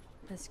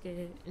 parce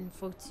que une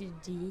fois que tu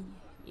dis,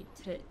 il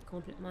traite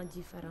complètement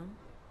différent.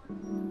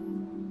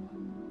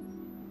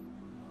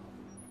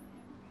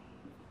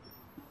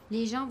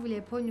 Les gens ne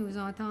voulaient pas nous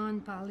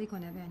entendre parler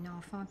qu'on avait un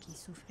enfant qui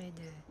souffrait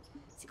de...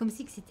 C'est comme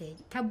si c'était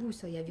tabou,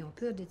 ça. Ils avaient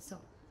peur de ça.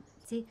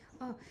 Tu sais,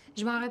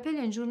 je m'en rappelle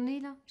une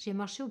journée, là, j'ai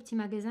marché au petit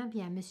magasin, puis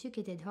il y a un monsieur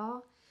qui était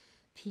dehors,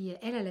 puis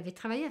elle avait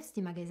travaillé à ce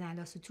petit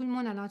magasin-là, tout le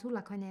monde alentour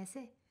la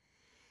connaissait.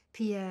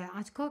 Puis,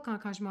 en tout cas,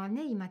 quand je m'en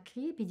venais, il m'a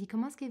crié, puis il dit «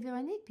 Comment est-ce qu'est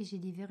Véronique? » Puis j'ai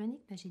dit «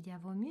 Véronique, ben, j'ai dit « Elle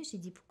va mieux. » J'ai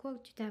dit « Pourquoi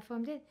tu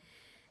t'informes d'elle? »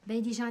 Ben,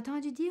 il dit « J'ai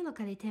entendu dire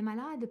qu'elle était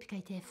malade, puis qu'elle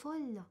était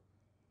folle, là. »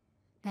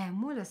 Ben,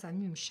 moi, là, ça a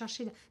venu me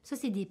chercher, là. Ça,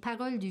 c'est des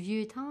paroles du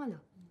vieux temps, là.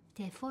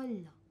 Elle était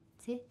folle, là,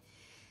 tu sais.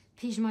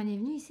 Puis je m'en ai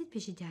venue ici, puis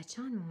j'ai dit « Ah,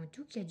 tiens, mon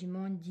Dieu, qu'il y a du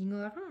monde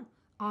d'ignorant.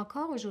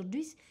 Encore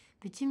aujourd'hui,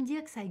 peux-tu me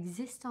dire que ça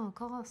existe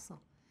encore, ça? »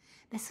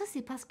 Ben, ça,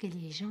 c'est parce que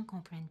les gens ne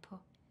comprennent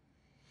pas.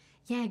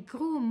 Il y a un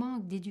gros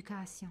manque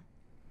d'éducation.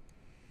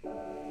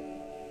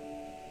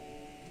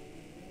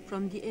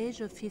 From the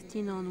age of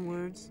 15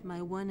 onwards,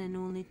 my one and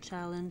only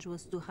challenge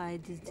was to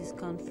hide this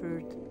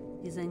discomfort,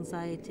 this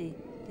anxiety,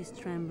 this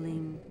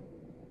trembling.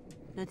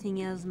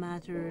 Nothing else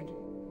mattered.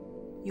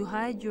 You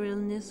hide your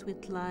illness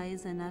with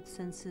lies and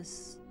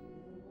absences.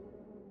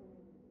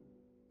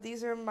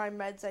 These are my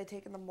meds I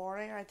take in the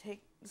morning. I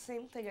take the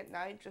same thing at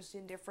night, just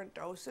in different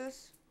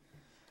doses.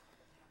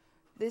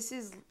 This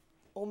is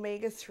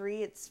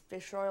omega-3. It's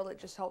fish oil. It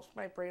just helps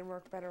my brain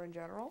work better in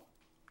general.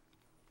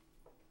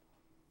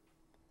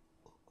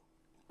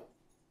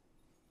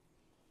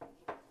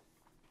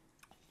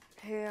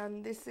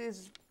 And this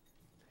is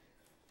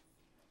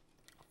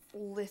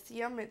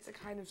lithium. It's a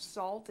kind of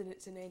salt, and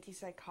it's an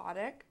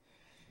antipsychotic.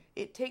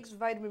 It takes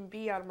vitamin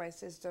B out of my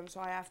system,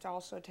 so I have to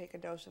also take a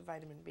dose of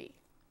vitamin B.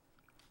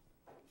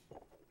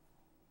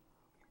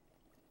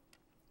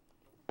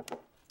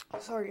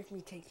 Sorry if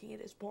me taking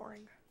it is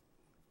boring.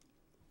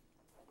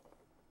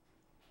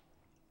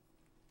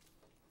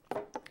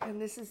 And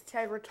this is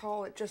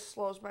Tegretol. It just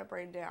slows my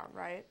brain down,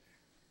 right?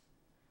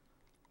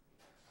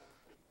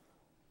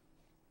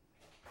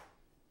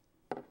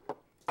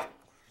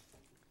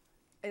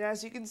 And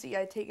as you can see,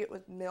 I take it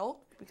with milk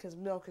because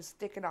milk is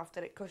thick enough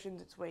that it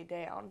cushions its way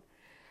down.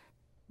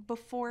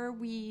 Before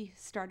we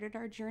started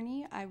our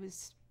journey, I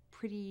was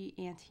pretty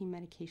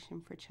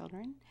anti-medication for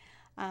children.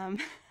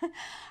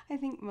 I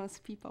think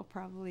most people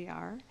probably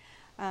are.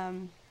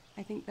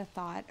 I think the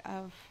thought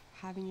of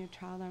having your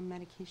child on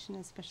medication,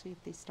 especially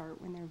if they start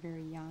when they're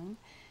very young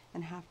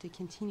and have to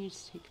continue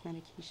to take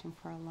medication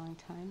for a long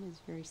time,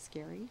 is very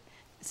scary.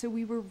 So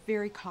we were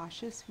very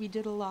cautious. We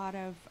did a lot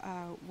of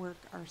work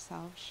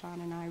ourselves,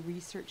 Sean and I,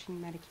 researching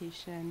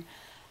medication,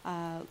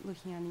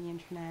 looking on the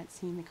internet,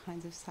 seeing the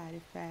kinds of side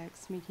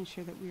effects, making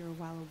sure that we were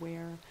well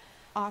aware.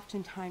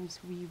 Oftentimes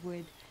we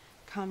would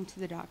come to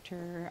the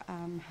doctor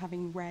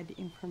having read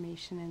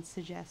information and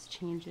suggest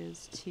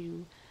changes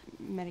to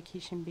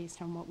medication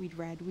based on what we'd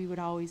read. We would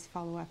always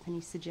follow up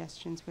any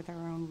suggestions with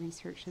our own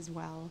research as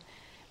well.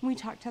 And we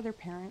talk to other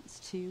parents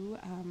too,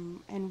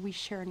 and we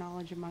share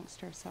knowledge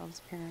amongst ourselves,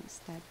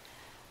 parents that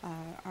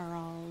are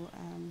all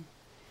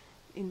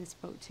in this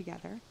boat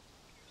together.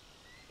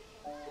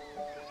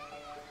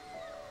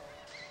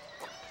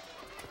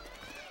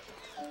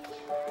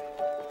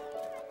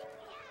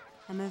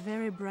 I'm a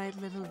very bright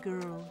little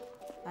girl,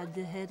 at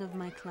the head of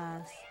my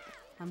class.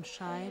 I'm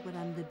shy, but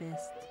I'm the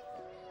best.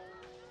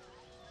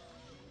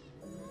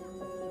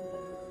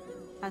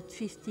 At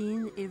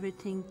 15,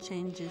 everything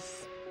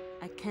changes.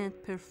 I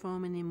can't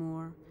perform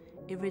anymore.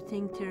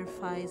 Everything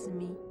terrifies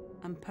me.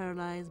 I'm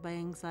paralyzed by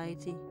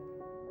anxiety.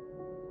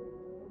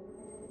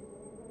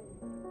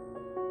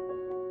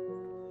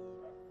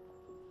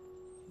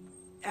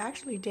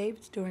 Actually,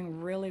 David's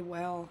doing really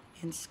well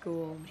in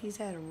school. He's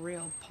had a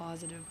real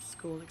positive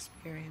school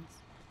experience.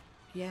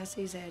 Yes,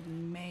 he's had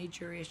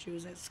major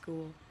issues at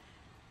school,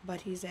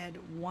 but he's had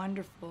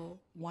wonderful,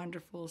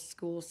 wonderful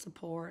school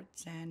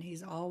supports, and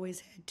he's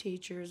always had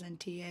teachers and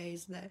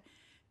TAs that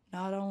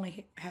not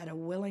only had a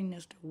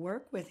willingness to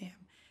work with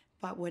him,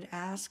 but would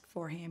ask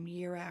for him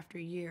year after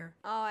year.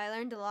 Oh, I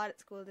learned a lot at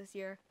school this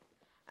year.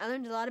 I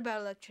learned a lot about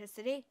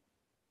electricity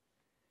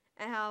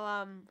and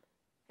how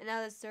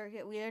the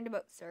circuit, we learned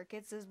about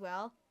circuits as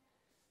well,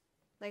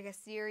 like a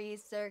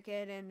series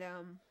circuit, and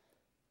know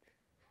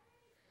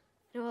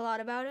a lot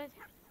about it.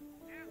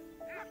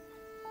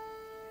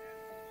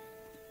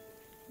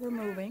 We're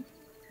moving.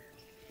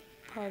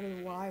 Part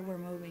of why we're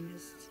moving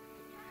is to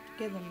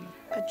give them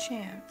a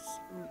chance.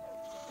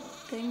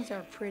 Things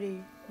are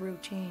pretty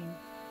routine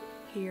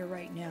here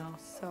right now,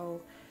 so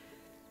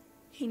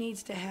he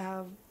needs to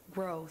have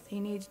growth. He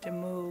needs to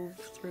move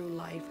through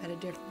life at a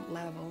different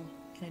level,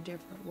 in a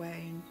different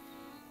way. And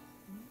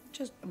it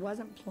just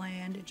wasn't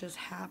planned, it just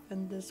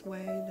happened this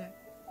way. That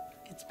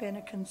it's been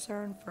a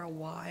concern for a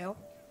while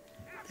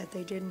that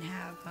they didn't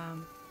have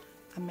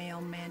a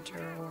male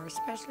mentor, or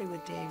especially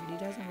with David. He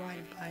doesn't ride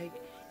a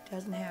bike, he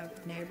doesn't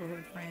have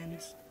neighborhood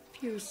friends,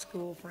 few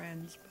school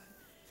friends,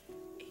 but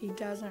he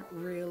doesn't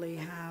really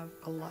have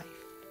a life.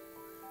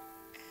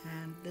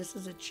 And this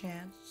is a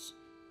chance.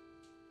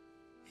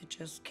 It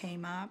just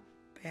came up,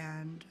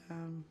 and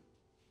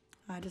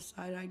I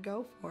decided I'd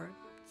go for it.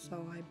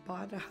 So I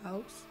bought a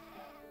house,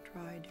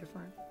 try a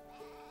different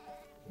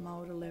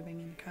mode of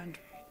living in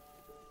country.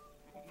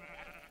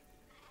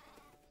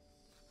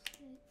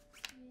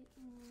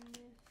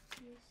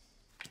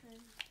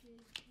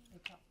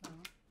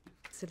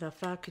 C'est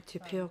l'affaire que tu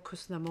es peur que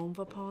le monde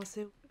va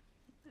penser.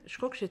 Je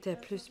crois que j'étais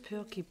plus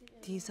peur qu'ils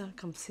disent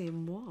comme c'est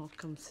moi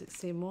comme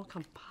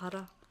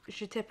parent.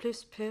 J'étais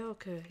plus peur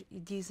qu'ils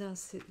disent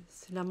c'est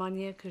la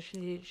manière que je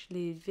l'ai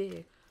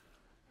élevé.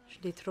 Je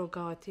l'ai trop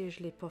gâté,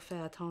 je l'ai pas fait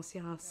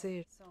attention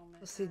assez.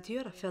 C'est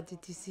dur à faire des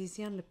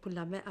décisions pour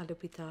la mettre à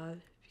l'hôpital.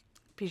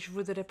 Puis je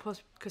voudrais pas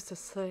que ce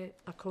soit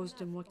à cause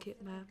de moi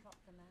même.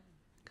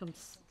 Comme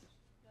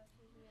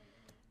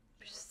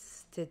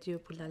c'était dur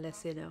pour la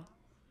laisser là.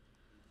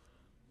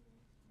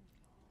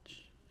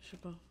 Je sais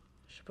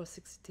pas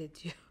si c'était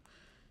dur.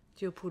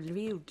 Dur pour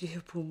lui ou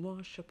dur pour moi,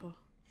 je sais pas.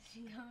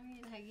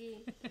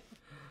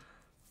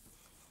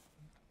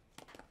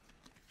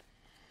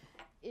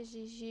 Et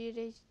j'ai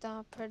juré tout le temps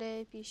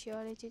après, puis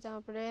chialé tout le temps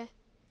après.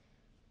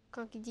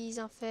 Quand ils disent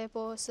on fait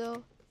pas ça,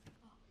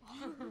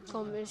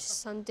 comme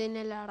ça me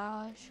donnait la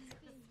rage.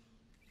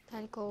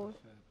 D'alcool.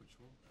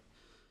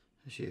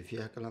 J'ai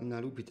fait qu'elle l'emmener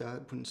à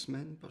l'hôpital pour une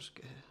semaine parce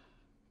que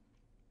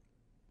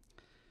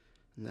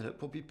elle n'avait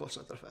pas pu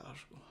passer à faire,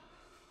 je crois.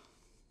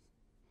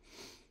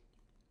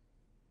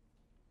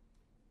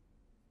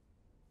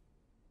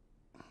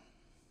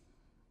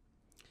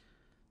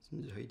 Ça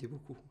nous a aidé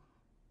beaucoup.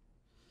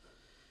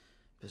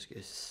 Parce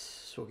que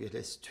soit qu'elle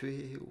allait se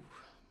tuer ou...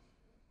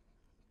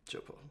 Je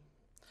sais pas.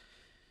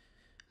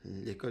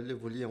 L'école le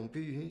voulait en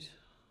plus.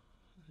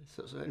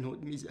 Ça serait une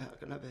autre misère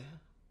qu'on avait.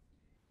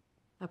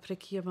 Après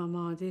qu'il m'a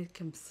demandé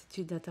comme si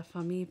tu es dans ta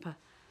famille,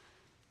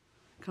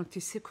 quand tu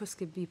sais qu'est-ce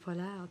que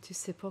bipolaire, tu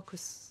sais pas que...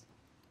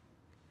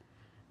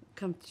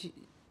 Comme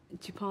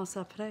tu penses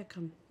après,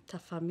 comme ta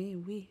famille,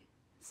 oui,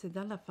 c'est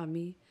dans la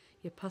famille.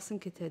 Il y a personne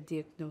qui t'a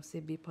diagnosé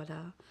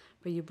bipolaire.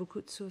 Mais il y a beaucoup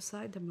de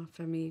suicides dans ma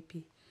famille,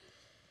 puis...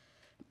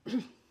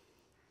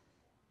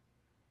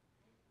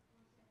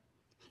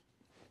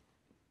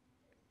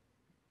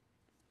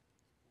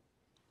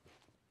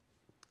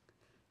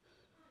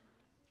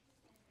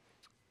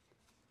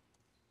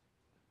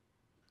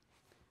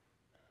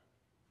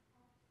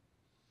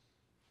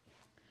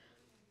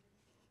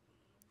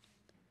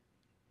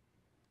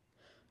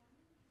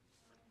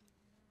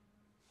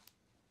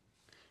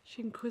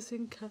 J'ai une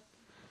cousine qui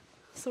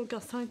son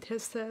garçon était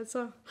 16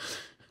 ans.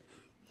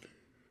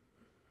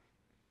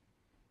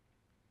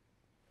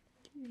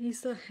 Il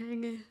se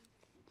hangait.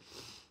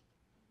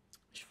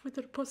 Je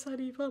voudrais pas ça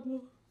arrive à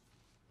moi.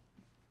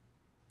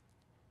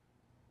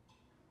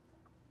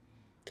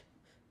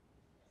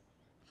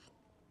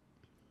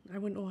 I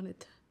wouldn't want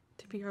it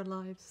to be our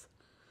lives.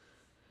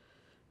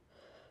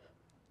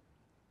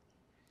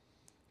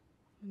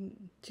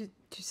 Tu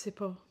sais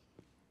pas.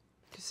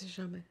 Tu sais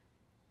jamais.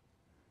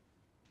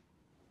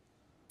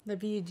 La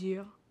vie est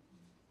dure.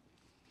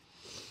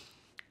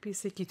 Puis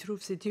ce qu'ils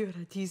trouvent c'est dur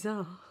à 10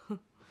 ans.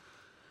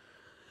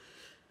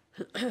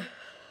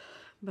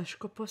 Ben, je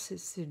crois pas que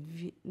c'est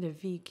la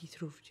vie qu'ils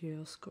trouvent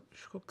dure.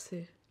 Je crois que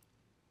c'est...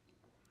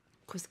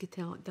 Qu'est-ce qui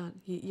était dans...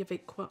 Il y avait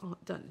quoi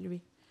dans lui.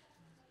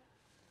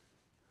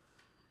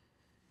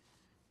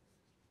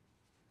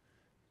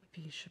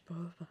 Puis je sais pas,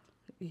 ben,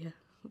 il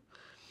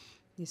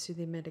est sur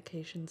des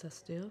medications à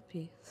still,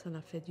 puis ça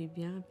l'a fait du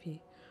bien,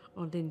 puis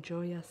on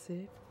l'enjoy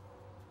assez.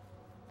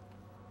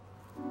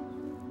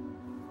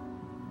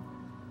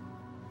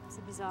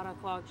 C'est bizarre à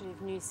croire que j'ai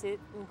venu ici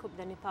une couple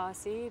d'années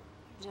passées.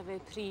 J'avais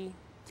pris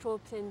trop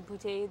plein de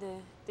bouteilles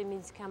de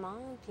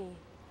médicaments, puis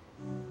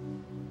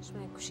je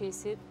m'ai couché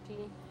ici, puis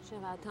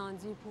j'avais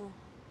attendu pour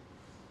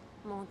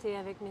monter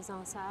avec mes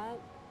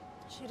ancêtres.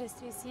 Je suis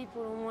restée ici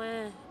pour au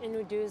moins 1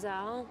 ou 2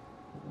 heures.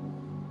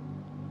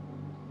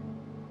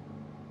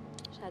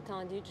 J'ai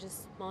attendu de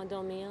juste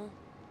m'endormir.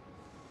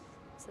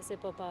 Ça s'est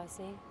pas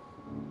passé.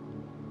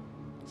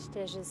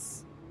 J'étais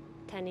juste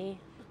tannée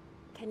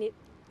de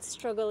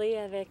struggler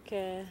avec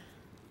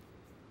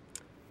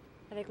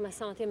ma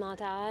santé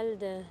mentale,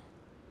 de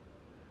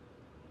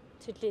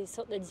toutes les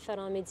sortes de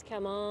différents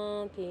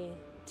médicaments, puis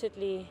toutes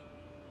les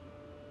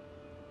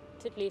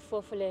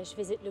fois il fallait que je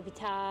visite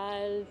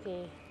l'hôpital,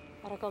 puis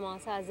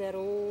recommencer à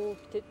zéro,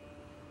 puis tout.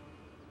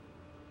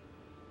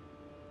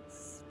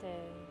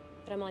 C'était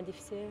vraiment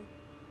difficile.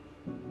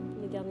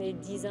 Les derniers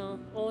 10 ans,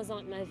 11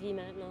 ans de ma vie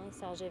maintenant,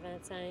 ça j'ai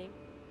 25.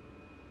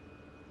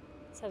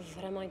 Ça a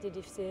vraiment été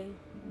difficile.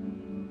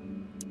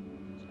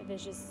 J'avais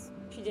juste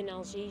plus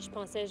d'énergie. Je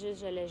pensais juste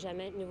que j'allais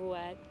jamais de nouveau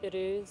être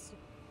heureuse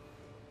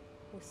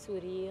ou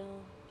sourire.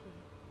 Puis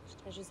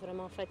j'étais juste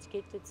vraiment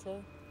fatiguée de tout ça.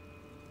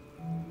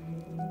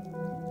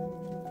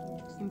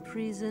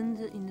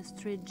 Imprisoned in a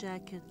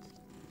straitjacket,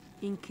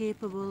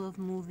 incapable of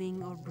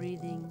moving or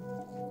breathing.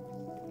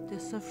 The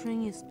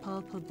suffering is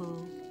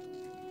palpable.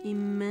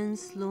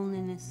 Immense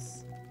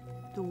loneliness.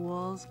 The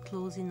walls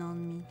closing on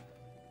me.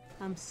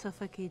 I'm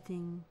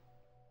suffocating.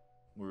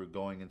 We were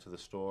going into the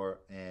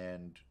store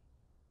and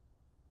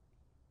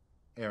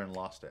Aaron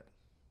lost it.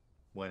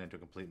 Went into a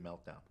complete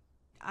meltdown.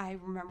 I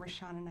remember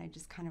Sean and I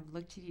just kind of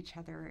looked at each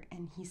other,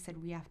 and he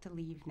said, we have to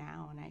leave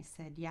now. And I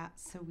said, yeah.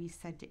 So we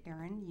said to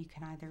Erin, you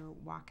can either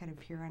walk out of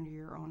here under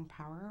your own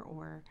power,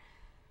 or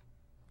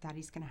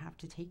Daddy's going to have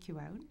to take you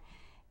out.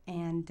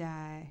 And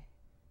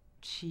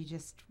she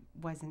just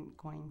wasn't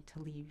going to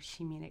leave.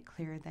 She made it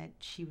clear that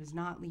she was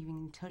not leaving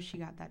until she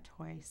got that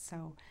toy.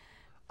 So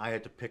I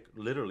had to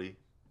literally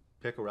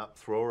pick her up,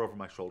 throw her over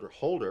my shoulder,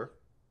 hold her,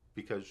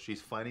 because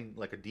she's fighting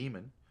like a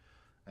demon.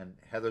 And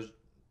Heather's,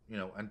 you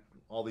know, and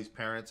all these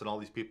parents and all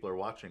these people are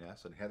watching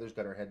us, and Heather's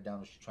got her head down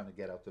and she's trying to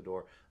get out the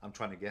door. I'm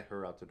trying to get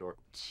her out the door.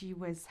 She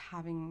was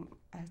having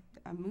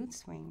a mood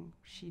swing.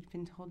 She'd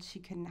been told she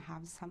couldn't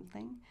have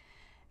something.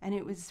 And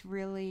it was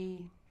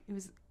really, it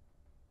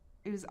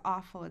was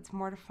awful. It's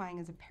mortifying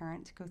as a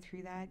parent to go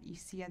through that. You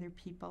see other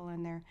people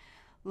and they're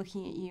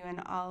looking at you, and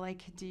all I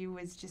could do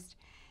was just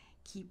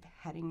keep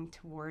heading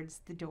towards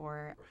the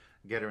door.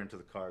 Get her into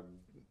the car,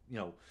 you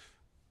know,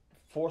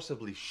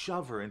 forcibly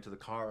shove her into the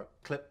car,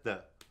 clip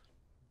the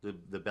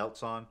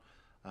belts on,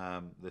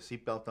 the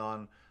seat belt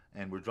on,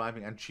 and we're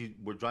driving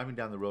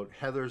down the road.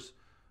 Heather's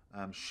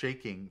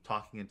shaking,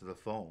 talking into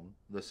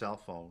the cell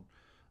phone,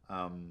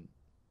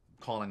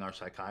 calling our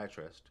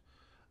psychiatrist,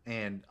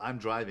 and I'm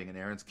driving and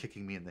Erin's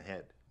kicking me in the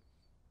head.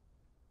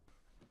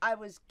 I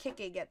was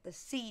kicking at the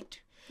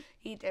seat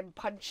and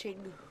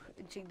punching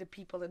the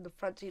people in the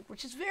front seat,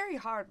 which is very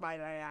hard,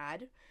 might I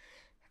add.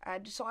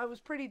 And so I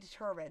was pretty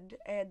determined,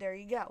 and there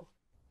you go.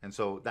 And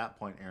so at that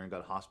point, Erin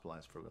got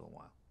hospitalized for a little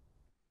while.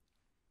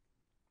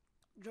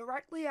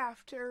 Directly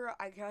after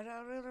I got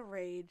out of the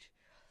rage,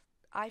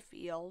 I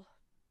feel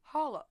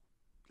hollow.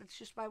 That's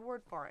just my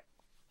word for it.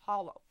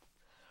 Hollow.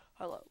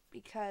 Hollow.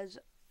 Because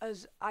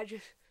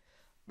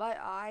my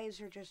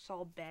eyes are just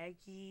all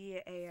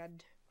baggy,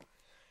 and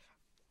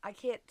I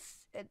can't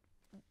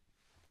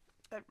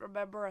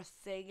remember a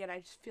thing, and I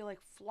just feel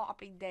like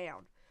flopping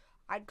down.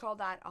 I'd call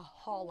that a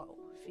hollow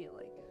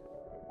feeling.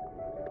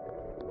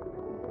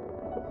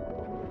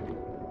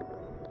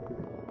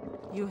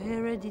 Your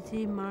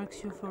heredity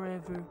marks you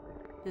forever.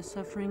 The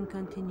suffering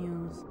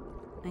continues.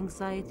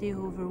 Anxiety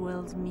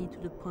overwhelms me to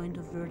the point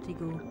of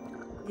vertigo.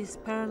 This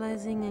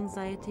paralyzing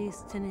anxiety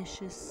is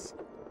tenacious.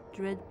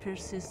 Dread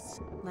persists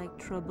like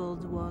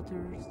troubled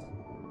waters.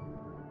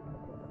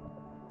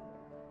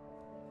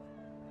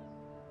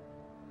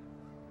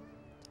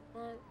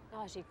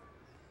 J'ai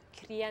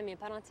crié à mes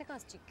parents. Tu sais,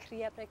 quand tu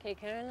cries après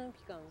quelqu'un, là,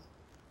 puis comme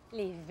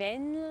les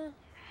veines, là,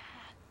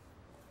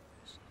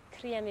 je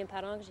criais à mes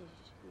parents que je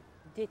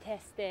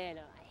détestais,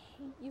 là. I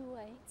hate you,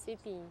 I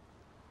hate you.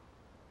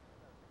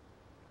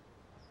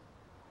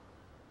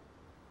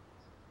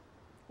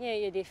 Puis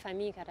il y a des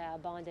familles qui auraient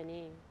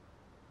abandonné.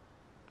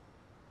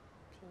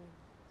 Puis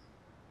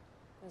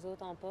les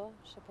autres n'ont pas,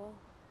 je sais pas.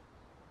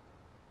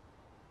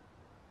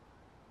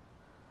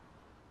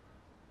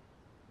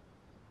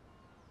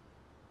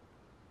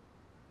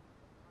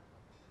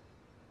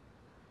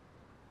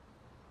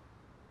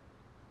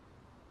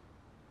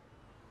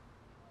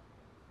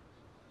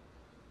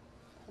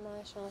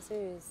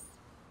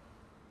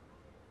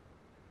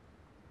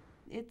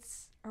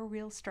 It's a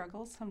real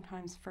struggle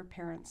sometimes for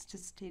parents to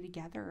stay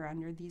together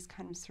under these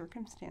kind of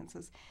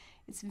circumstances.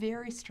 It's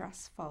very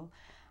stressful.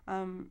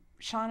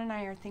 Sean and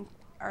I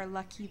are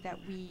lucky that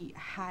we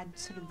had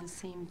sort of the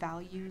same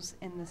values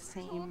and the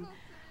same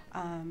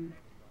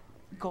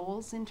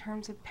goals in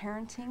terms of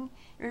parenting.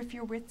 Or if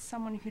you're with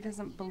someone who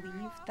doesn't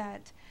believe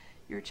that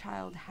your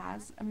child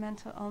has a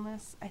mental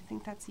illness, I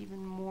think that's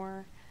even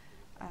more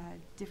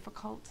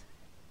difficult.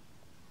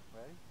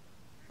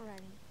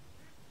 Ready.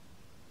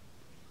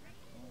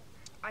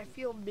 I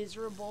feel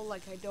miserable,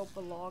 like I don't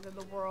belong in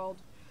the world.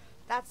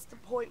 That's the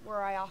point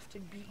where I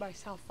often beat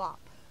myself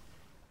up.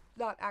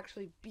 Not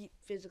actually beat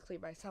physically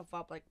myself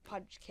up, like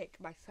punch kick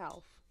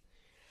myself.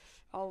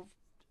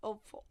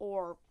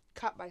 Or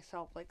cut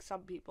myself like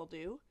some people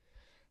do.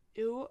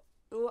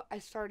 I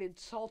started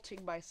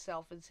insulting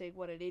myself and saying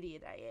what an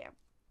idiot I am.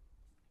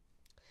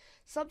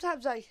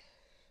 Sometimes I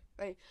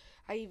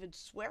even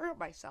swear at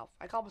myself.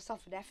 I call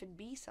myself an F and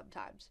B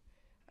sometimes.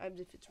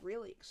 If it's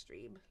really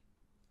extreme.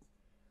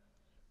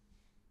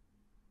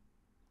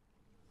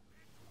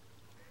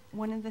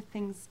 One of the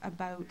things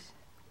about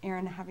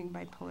Erin having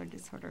bipolar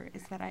disorder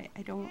is that I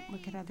don't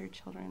look at other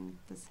children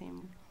the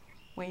same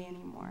way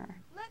anymore.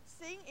 Let's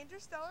sing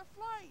Interstellar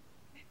Flight.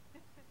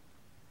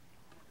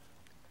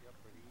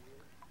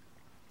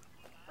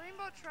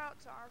 Rainbow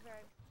trouts are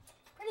very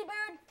Pretty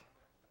bird.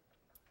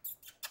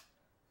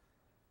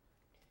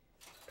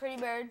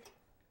 Pretty bird.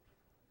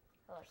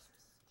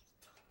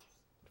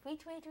 Tweet,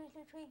 tweet, tweet,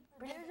 tweet, tweet.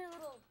 There's a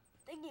little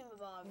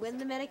thingy-ma-bob. When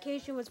the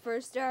medication was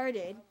first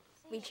started,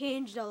 we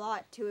changed a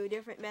lot to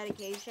different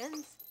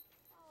medications.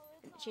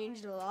 It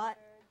changed a lot.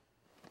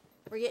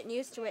 We're getting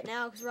used to it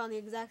now because we're on the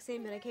exact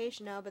same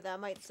medication now, but that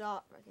might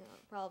stop, you know,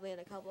 probably in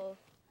a couple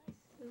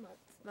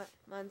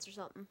months or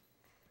something.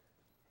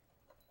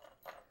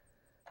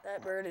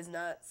 That bird is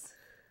nuts.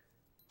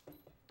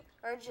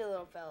 Aren't you,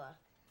 little fella?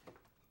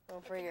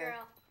 Don't bring her.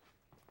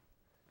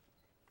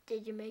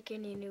 Did you make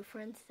any new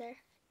friends there?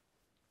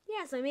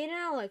 Yes, I made an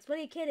Alex. What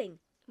are you kidding?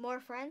 More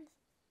friends?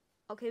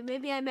 Okay,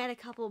 maybe I met a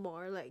couple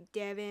more, like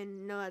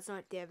Devin. No, that's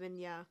not Devin.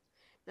 Yeah,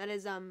 that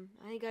is I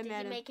think I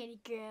met. Did you make any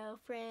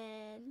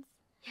girlfriends?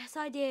 Yes,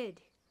 I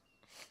did.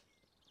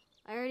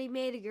 I already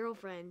made a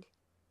girlfriend,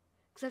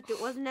 except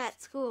it wasn't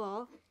at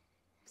school.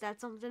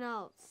 That's something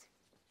else.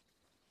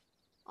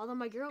 Although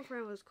my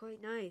girlfriend was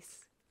quite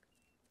nice.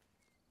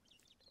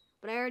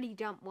 But I already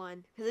dumped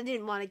one because I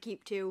didn't want to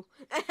keep two.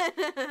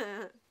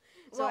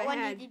 So what one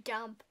did you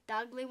dump? The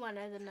ugly one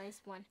or the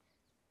nice one?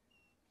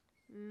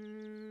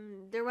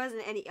 There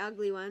wasn't any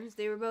ugly ones.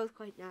 They were both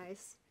quite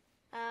nice.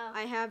 Oh.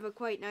 I have a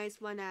quite nice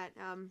one at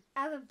I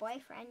have a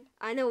boyfriend.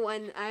 I know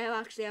one. I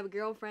actually have a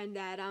girlfriend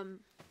at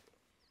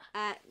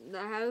the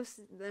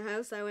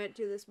house I went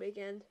to this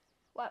weekend.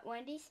 What,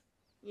 Wendy's?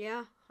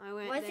 Yeah, I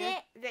went Was there.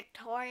 it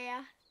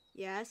Victoria?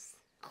 Yes.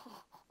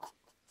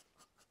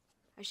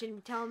 I shouldn't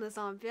be telling this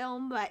on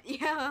film, but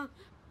yeah.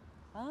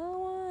 Ah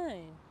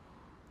ouais.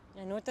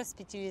 Une autre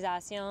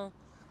hospitalisation.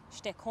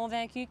 J'étais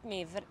convaincue que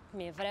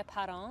mes vrais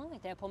parents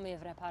n'étaient pas mes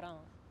vrais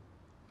parents.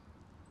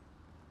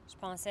 Je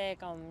pensais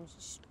comme...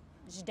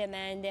 Je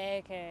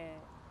demandais que...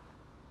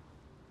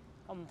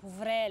 Comme pour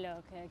vrai,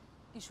 là,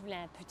 que je voulais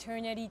un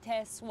paternity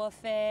test soit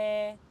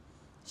fait.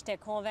 J'étais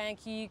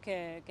convaincue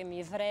que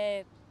mes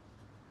vrais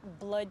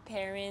blood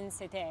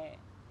parents étaient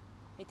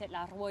de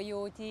la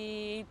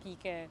royauté, puis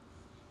que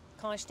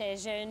quand j'étais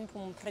jeune,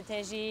 pour me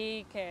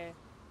protéger, qu'ils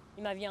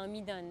m'avaient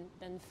mis dans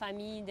une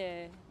famille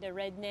de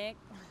redneck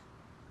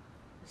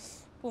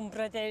pour me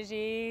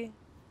protéger.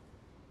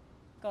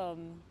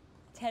 Comme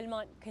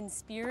tellement de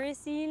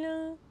conspiracy,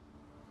 là.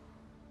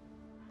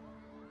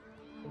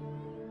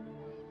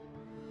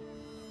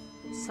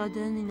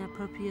 Sudden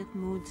inappropriate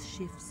mood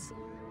shifts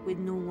with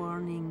no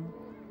warning,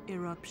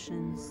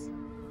 eruptions.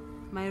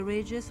 My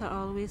rages are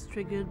always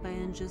triggered by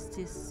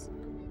injustice.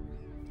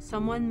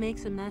 Someone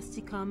makes a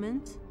nasty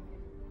comment,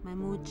 my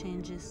mood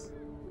changes.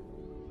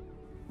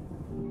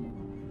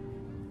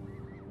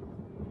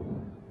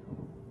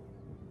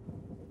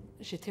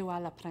 J'étais à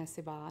la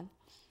principale,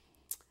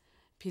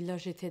 puis là,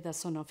 j'étais dans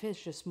son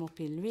office, juste moi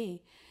puis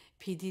lui,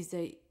 puis il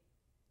disait,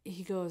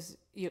 he goes,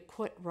 you're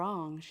quite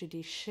wrong. J'ai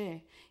dit,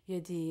 shit. Il a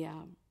dit,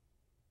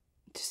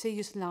 tu sais,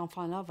 juste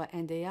l'enfant-là va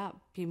end up.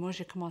 Puis moi,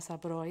 j'ai commencé à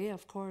broyer,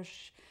 of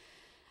course.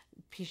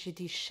 Puis j'ai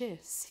dit,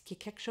 shit, c'est qu'il y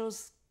a quelque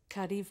chose qui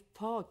n'arrive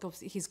pas,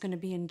 he's going to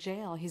be in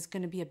jail, he's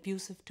going to be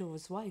abusive to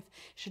his wife.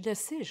 Je le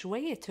sais, je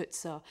voyais tout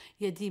ça.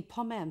 Il a dit,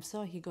 pas même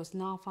ça. He goes,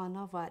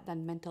 l'enfant-là va être dans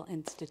une mental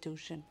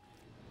institution.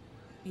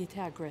 Il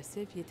était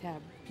agressif, il était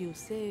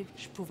abusif.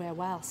 Je pouvais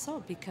voir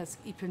ça, parce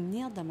qu'il peut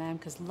venir de même,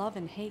 parce que love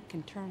and hate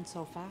can turn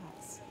so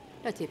fast.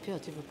 Là, t'es pire,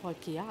 tu veux pas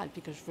qu'il aille,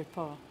 puis que je veux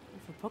pas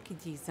qu'il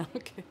dise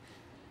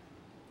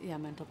qu'il y a un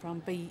mental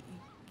problem. Mais il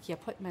n'y a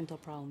pas de mental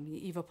problem.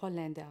 Il ne va pas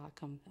l'aider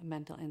comme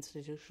mental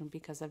institution,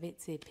 parce qu'avec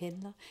ces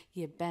piles-là,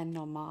 il est bien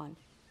normal.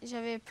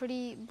 J'avais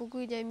pris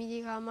beaucoup de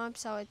médicaments,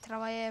 puis ça ne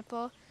travaillait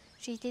pas.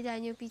 J'ai été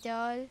dans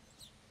l'hôpital.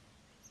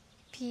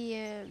 Puis,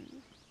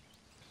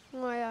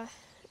 voilà.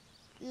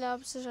 Là,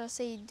 pour ça, j'ai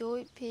essayé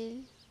d'autres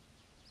piles.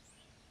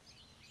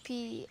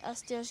 Puis, à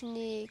ce temps, je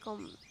n'ai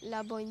comme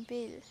la bonne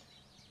pile.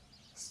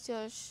 À ce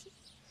temps,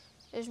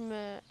 je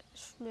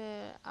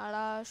me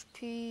arrache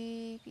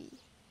plus, puis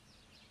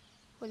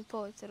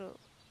pas trop.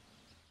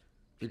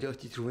 Puis là,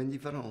 tu trouves une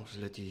différence.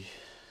 Là, tu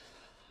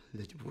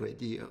pouvais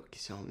dire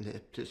qu'il s'en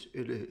est plus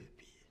heureux,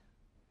 puis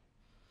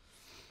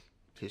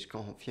plus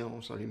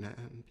confiance en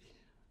lui-même,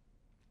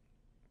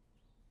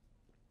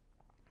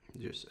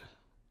 puis juste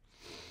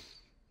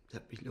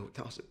depuis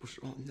longtemps, c'est pour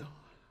ça, là.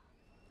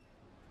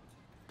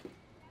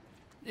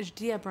 Je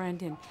dis à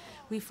Brandon,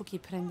 oui, il faut qu'il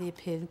prenne des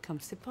piles,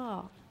 comme c'est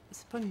pas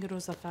une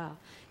grosse affaire.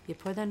 Il n'est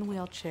pas dans un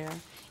wheelchair,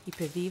 il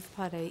peut vivre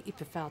pareil, il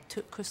peut faire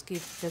tout ce qu'il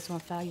a besoin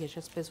de faire, il a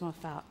juste besoin de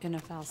faire une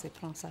affaire, c'est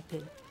prendre sa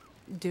pile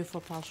 2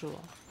 fois par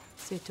jour.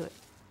 C'est tout.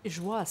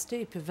 Je vois,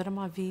 il peut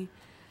vraiment vivre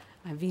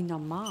une vie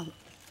normale.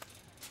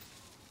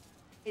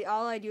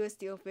 All I do is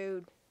steal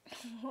food.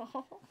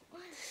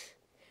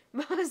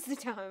 Most of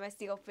the time I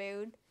steal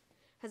food.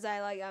 Because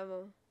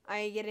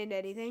I get into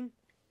anything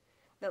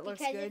that looks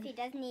good. Because if he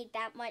doesn't eat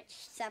that much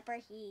supper,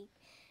 he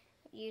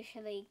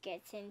usually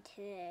gets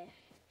into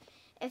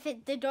if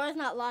the door's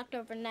not locked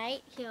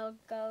overnight, he'll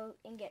go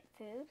and get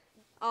food.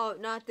 Oh,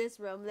 not this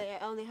room. They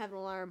only have an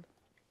alarm.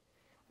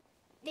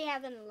 They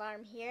have an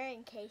alarm here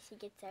in case he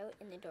gets out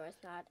and the door's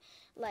not.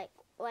 Like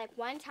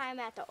one time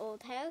at the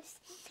old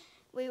house,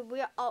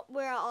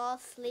 we're all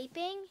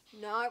sleeping.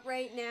 Not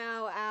right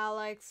now,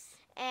 Alex.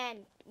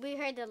 And we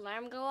heard the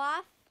alarm go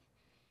off.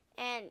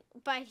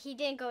 But he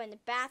didn't go in the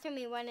bathroom.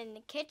 He went in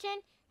the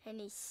kitchen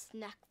and he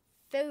snuck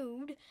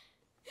food.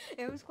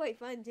 It was quite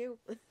fun too.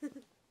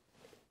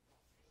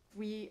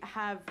 We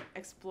have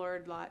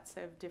explored lots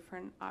of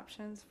different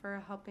options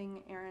for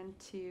helping Erin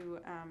to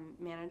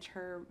manage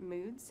her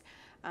moods.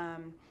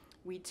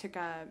 We took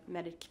a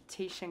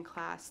meditation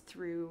class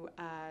through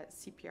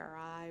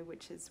CPRI,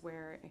 which is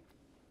where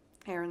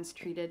Erin's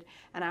treated,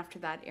 and after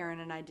that, Erin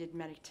and I did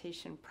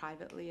meditation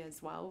privately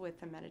as well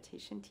with a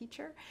meditation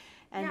teacher.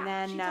 And yeah,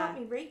 then she taught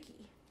me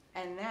Reiki.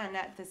 And then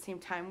at the same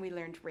time, we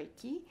learned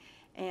Reiki.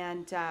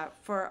 And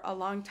for a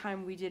long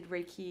time, we did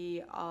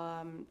Reiki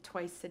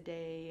twice a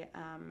day,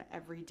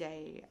 every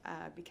day,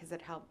 because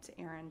it helped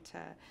Erin to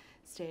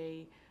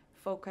stay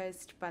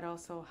focused, but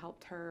also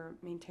helped her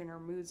maintain her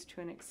moods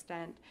to an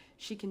extent.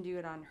 She can do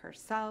it on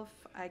herself.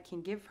 I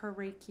can give her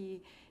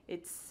Reiki.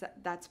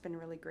 That's been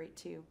really great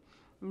too.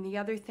 And the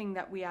other thing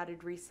that we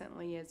added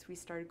recently is we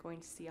started going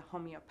to see a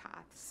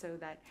homeopath so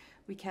that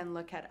we can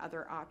look at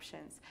other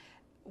options.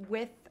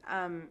 With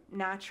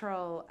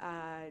natural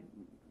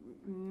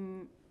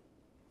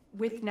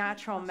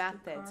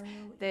methods,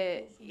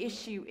 the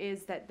issue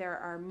is that there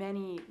are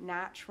many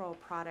natural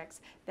products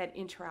that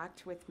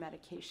interact with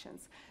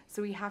medications.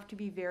 So we have to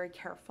be very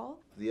careful.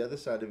 The other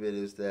side of it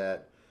is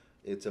that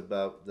it's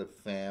about the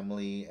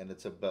family and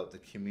it's about the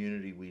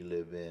community we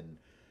live in.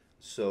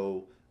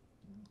 So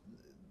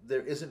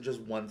there isn't just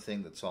one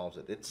thing that solves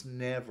it. It's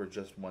never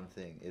just one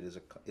thing.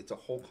 It's a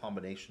whole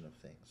combination of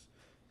things.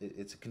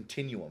 It's a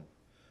continuum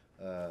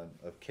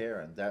of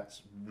care, and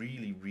that's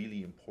really,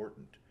 really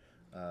important.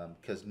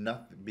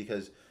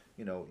 Because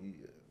you know,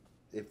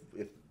 if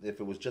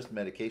it was just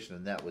medication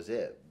and that was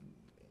it,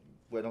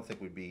 I don't think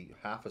we'd be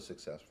half as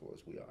successful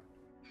as we are.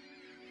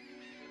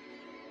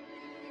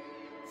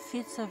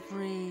 Fits of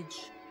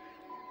rage,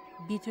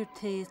 bitter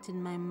taste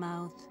in my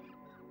mouth,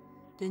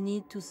 the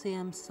need to say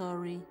I'm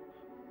sorry,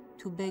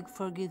 to beg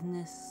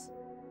forgiveness,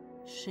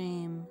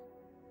 shame.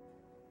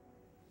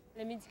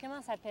 Le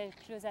médicament s'appelle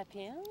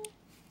clozapine.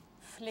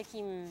 Il fallait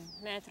qu'ils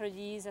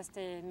m'introduisent à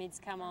ce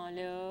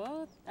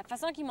médicament-là. La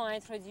façon qu'ils m'ont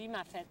introduit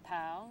m'a fait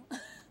peur.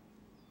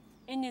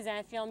 Une des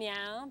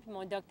infirmières puis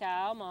mon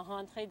docteur m'ont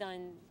rentré dans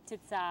une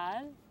petite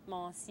salle,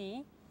 m'ont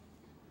assis,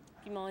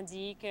 puis m'ont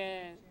dit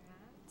que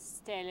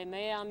c'était le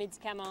meilleur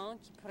médicament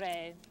qui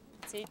pourrait,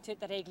 tout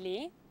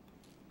régler.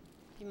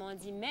 Puis m'ont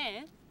dit,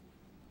 mais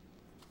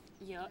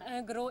il y a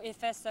un gros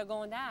effet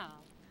secondaire.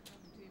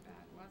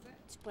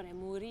 Tu pourrais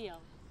mourir.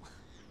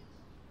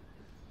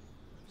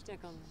 J'étais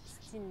comme,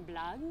 c'est une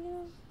blague,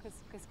 là?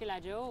 Qu'est-ce que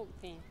la joke?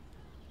 Puis,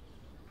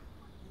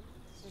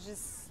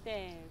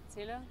 c'était, tu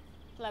sais, là,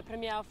 pour la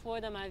première fois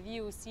dans ma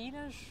vie aussi,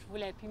 là, je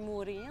voulais plus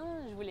mourir,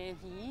 je voulais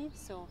vivre.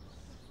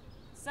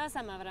 Ça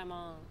m'a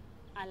vraiment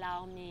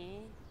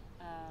alarmée.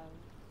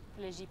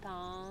 Puis là, j'y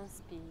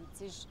pense, puis,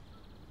 tu sais,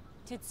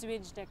 tout de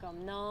suite, j'étais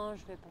comme, non,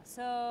 je veux pas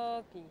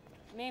ça. Puis,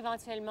 mais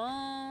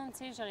éventuellement, tu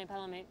sais, j'en ai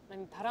parlé à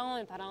mes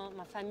parents,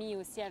 ma famille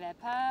aussi avait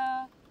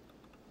peur.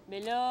 Mais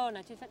là, on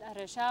a tout fait la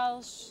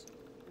recherche,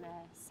 mais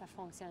ça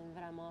fonctionne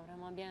vraiment,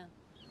 vraiment bien.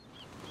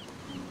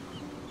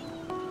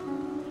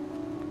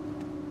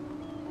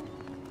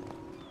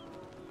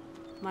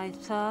 My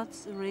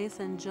thoughts race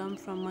and jump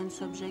from one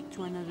subject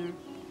to another.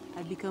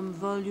 I become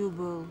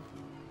voluble.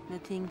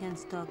 Nothing can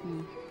stop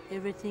me.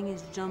 Everything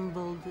is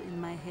jumbled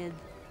in my head.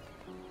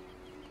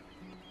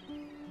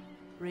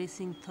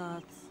 Racing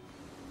thoughts.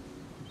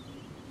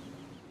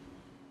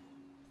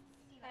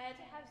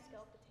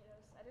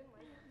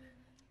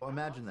 Well,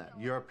 imagine that.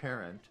 You're a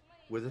parent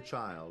with a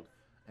child,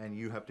 and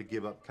you have to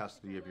give up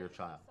custody of your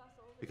child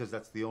because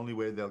that's the only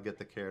way they'll get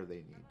the care they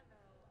need.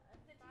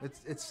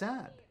 It's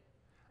sad.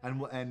 And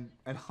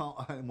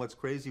what's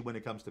crazy when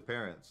it comes to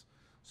parents.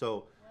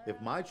 So if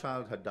my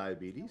child had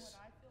diabetes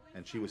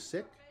and she was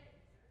sick,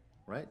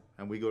 right,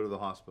 and we go to the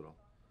hospital,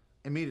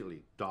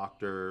 immediately,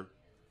 doctor,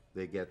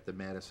 they get the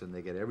medicine,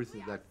 they get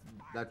everything.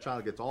 That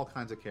child gets all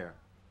kinds of care,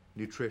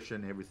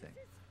 nutrition, everything.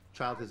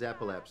 Child has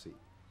epilepsy.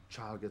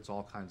 Child gets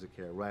all kinds of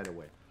care right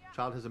away.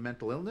 Child has a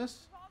mental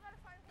illness,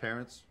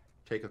 parents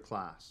take a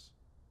class.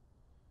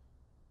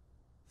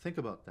 Think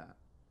about that.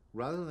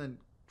 Rather than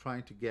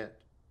trying to get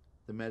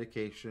the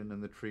medication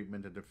and the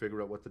treatment and to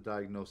figure out what the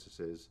diagnosis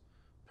is,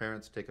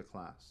 parents take a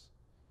class.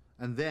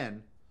 And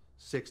then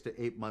 6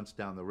 to 8 months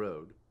down the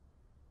road,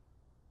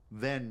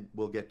 then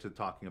we'll get to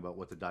talking about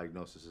what the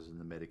diagnosis is and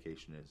the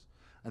medication is.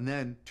 And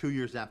then 2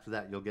 years after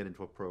that, you'll get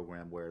into a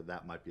program where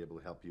that might be able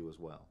to help you as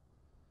well.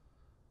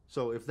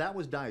 So if that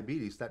was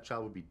diabetes, that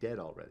child would be dead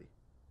already.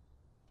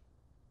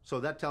 So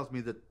that tells me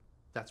that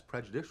that's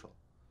prejudicial.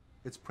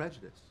 It's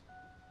prejudice.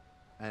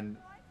 And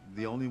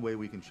the only way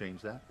we can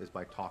change that is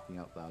by talking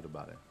out loud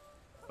about it,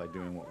 by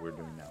doing what we're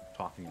doing now,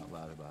 talking out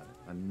loud about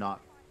it, and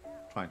not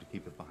trying to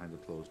keep it behind a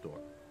closed door.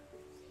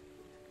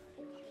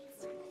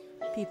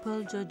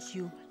 People judge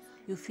you.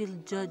 You feel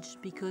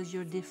judged because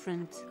you're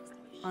different.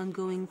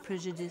 Ongoing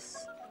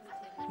prejudice.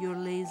 You're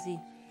lazy,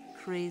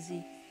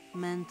 crazy,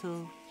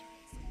 mental.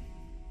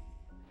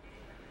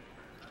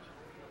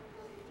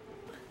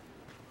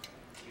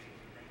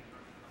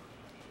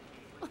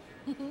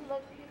 Welcome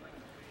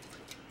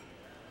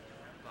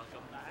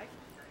back.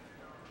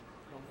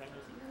 Long time no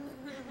see.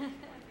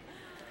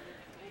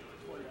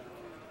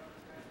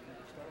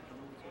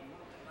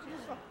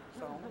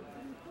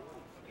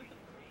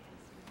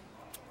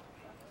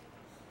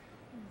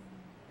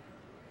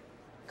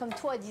 Comme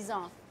toi, à 10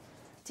 ans,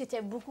 tu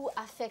étais beaucoup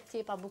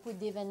affecté par beaucoup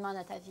d'événements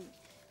dans ta vie.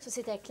 Ça,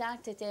 c'était clair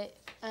que tu étais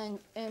un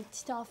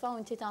petit enfant ou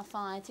une petite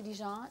enfant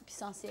intelligent puis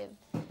sensible.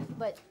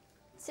 Mais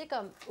sais,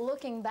 comme,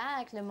 looking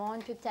back, le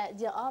monde peut peut-être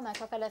dire, ah, mais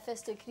quand elle a fait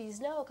cette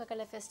crise-là, ou quand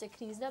elle a fait cette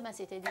crise-là, ben,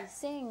 c'était des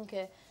signes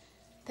que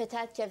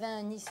peut-être qu'il y avait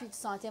un issue de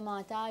santé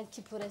mentale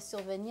qui pourrait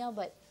survenir.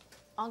 Mais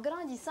en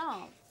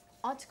grandissant,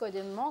 en tout cas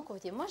de mon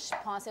côté, moi, je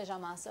pensais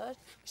jamais à ça.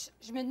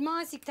 Je me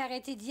demande si tu aurais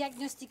été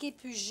diagnostiquée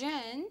plus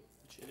jeune.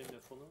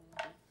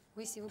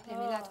 Oui, s'il vous plaît,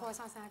 mais la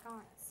 350.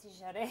 Si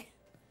j'aurais...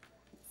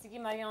 C'est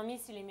qu'ils m'auraient mis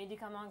sur les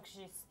médicaments que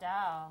j'ai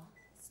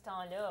ce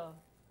temps-là.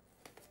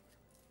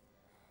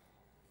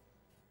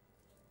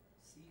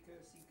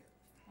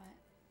 Ouais.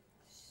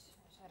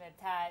 J'aurais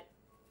peut-être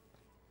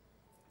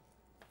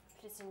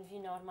plus une vie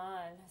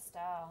normale à cette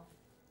heure.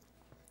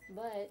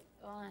 Ouais.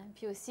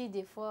 Puis aussi,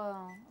 des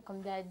fois,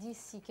 comme Dad dit,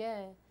 si que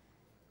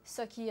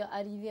ce qui est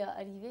arrivé a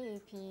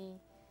arrivé. Puis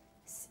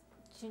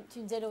tu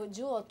me disais l'autre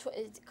jour, toi,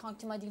 quand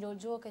tu m'as dit l'autre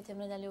jour que tu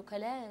aimerais aller au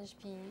collège,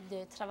 puis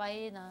de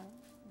travailler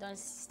dans le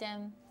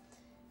système,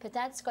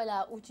 peut-être c'est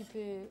là où tu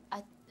peux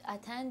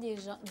atteindre des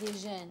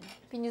jeunes.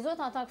 Puis nous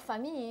autres, en tant que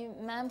famille,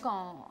 même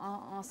quand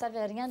on ne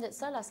savait rien de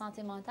ça, la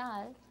santé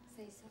mentale,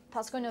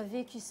 parce qu'on a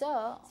vécu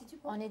ça,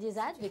 on est des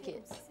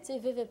advocates. Tu sais,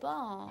 vivez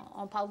pas,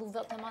 on parle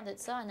ouvertement de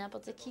ça à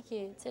n'importe qui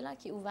est, là,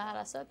 qui est ouvert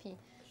à ça. Puis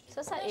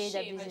ça aide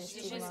à briser le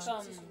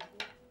stigma.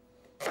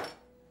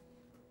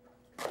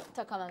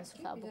 T'as quand même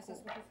souffert beaucoup.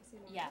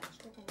 Yeah.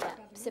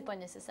 C'est pas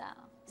nécessaire.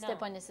 C'était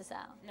pas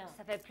nécessaire. Non,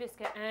 ça fait plus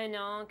qu'1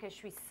 an que je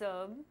suis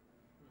sobre.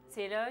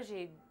 C'est là,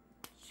 je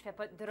fais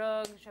pas de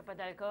drogue, je fais pas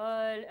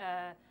d'alcool.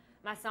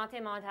 Ma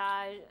santé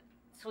mentale,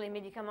 sur les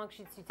médicaments que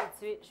j'ai dessus tout de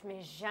suite, je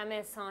m'ai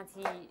jamais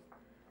sentie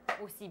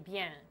aussi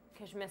bien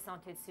que je me sens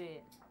tout de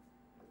suite.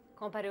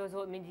 Comparé aux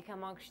autres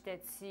médicaments que j'étais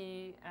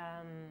dessus,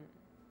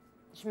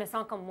 je me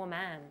sens comme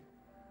moi-même.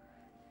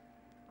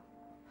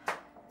 Ça,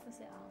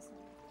 c'est awesome.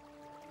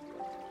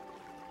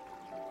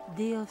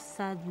 Day of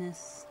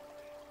sadness.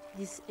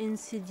 This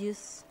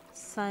insidious,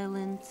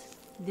 silent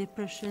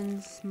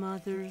depression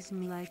smothers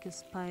me like a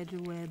spider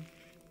web.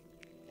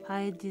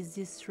 Hide this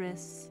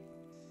distress,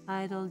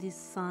 hide all these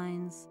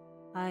signs,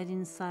 hide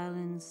in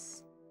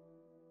silence.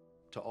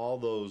 To all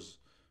those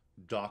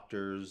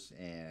doctors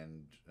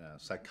and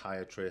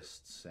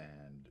psychiatrists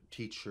and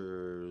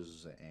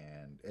teachers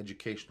and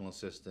educational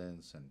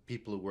assistants and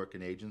people who work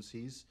in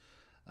agencies,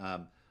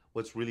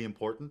 what's really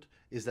important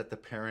is that the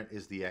parent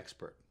is the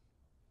expert.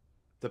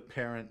 The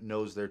parent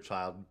knows their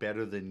child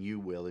better than you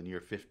will in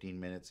your 15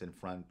 minutes in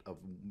front of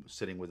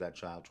sitting with that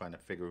child trying to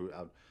figure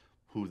out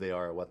who they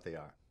are or what they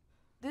are.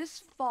 This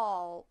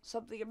fall,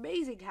 something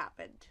amazing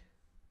happened.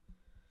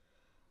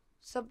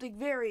 Something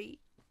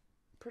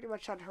pretty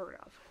much unheard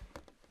of.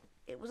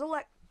 It was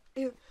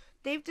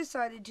they've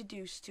decided to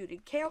do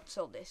student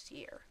council this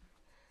year.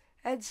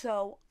 And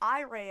so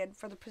I ran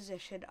for the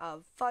position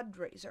of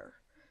fundraiser.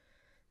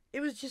 It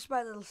was just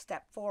my little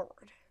step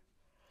forward.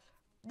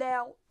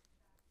 Now,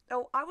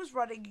 I was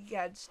running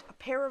against a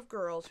pair of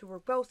girls who were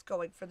both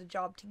going for the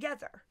job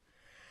together,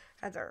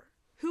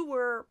 who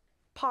were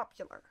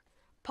popular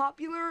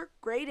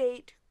grade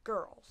 8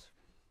 girls.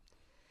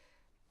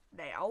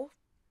 Now,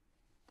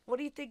 what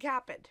do you think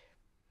happened?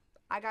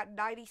 I got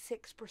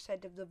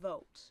 96% of the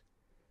votes.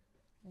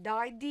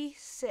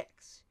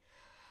 96.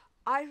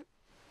 And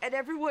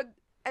everyone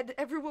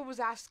was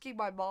asking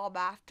my mom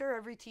after.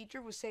 Every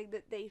teacher was saying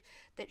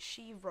that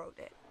she wrote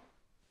it.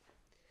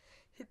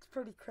 It's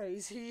pretty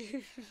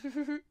crazy.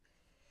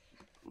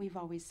 We've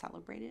always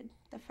celebrated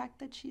the fact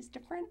that she's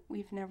different.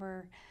 We've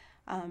never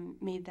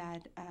made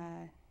that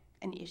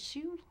an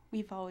issue.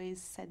 We've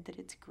always said that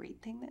it's a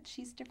great thing that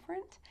she's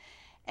different.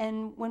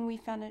 And when we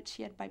found out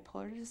she had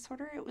bipolar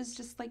disorder, it was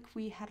just like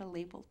we had a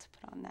label to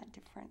put on that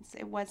difference.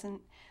 It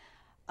wasn't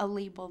a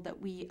label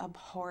that we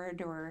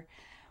abhorred or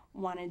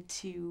wanted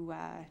to,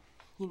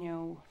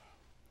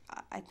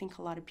 I think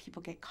a lot of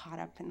people get caught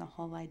up in the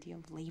whole idea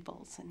of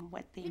labels and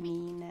what they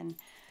mean, and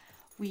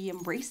we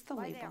embraced the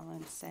label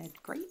and said,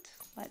 great,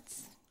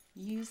 let's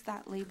use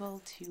that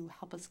label to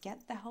help us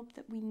get the help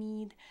that we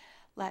need.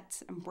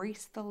 Let's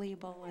embrace the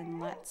label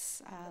and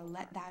let's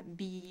let that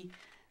be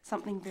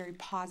something very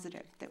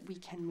positive that we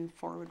can move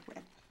forward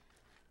with.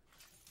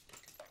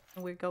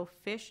 We go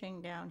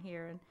fishing down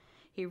here, and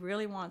he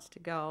really wants to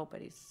go,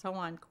 but he's so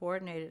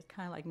uncoordinated. It's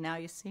kind of like now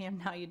you see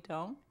him, now you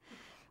don't.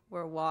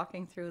 We're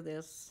walking through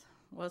this,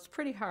 well, it's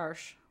pretty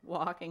harsh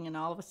walking, and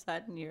all of a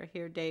sudden you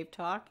hear Dave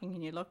talking,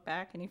 and you look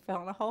back, and he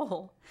fell in a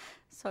hole.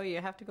 So you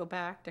have to go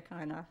back to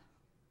kind of,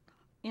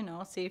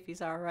 see if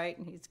he's all right,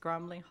 and he's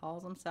grumbling,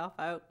 hauls himself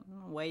out,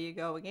 and away you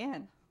go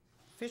again.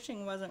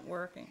 Fishing wasn't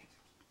working.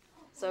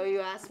 So you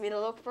asked me to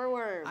look for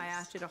worms. I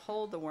asked you to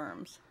hold the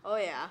worms. Oh,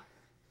 yeah.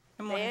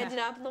 They ended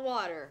up in the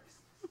water.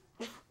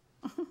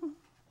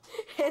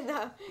 and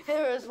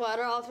there was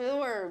water all through the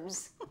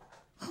worms.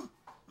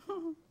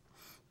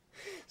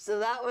 So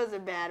that was a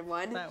bad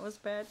one. That was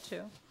bad,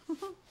 too.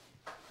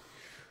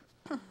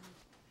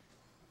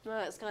 Well,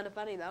 it's kind of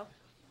funny, though.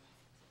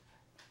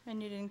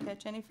 And you didn't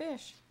catch any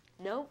fish?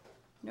 Nope.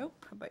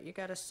 Nope, but you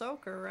got a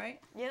soaker, right?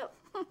 Yep.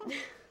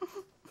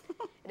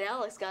 And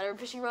Alex got her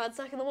fishing rod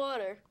stuck in the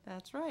water.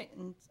 That's right,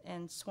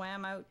 and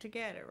swam out to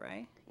get it,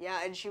 right? Yeah,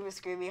 and she was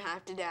screaming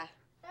half to death.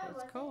 That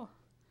was cool.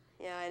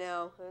 Yeah, I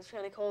know. It was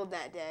kind of cold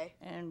that day.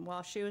 And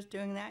while she was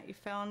doing that, you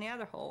fell in the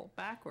other hole,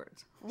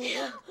 backwards.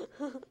 Yeah.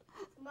 Mom,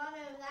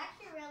 it was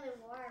actually really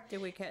warm.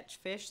 Did we catch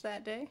fish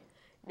that day?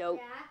 Nope.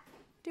 Yeah.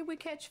 Did we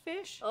catch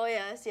fish? Oh,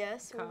 yes,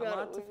 yes. Caught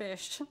lots of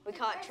fish. We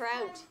caught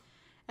trout.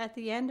 At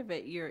the end of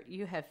it,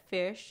 you have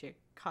fish, you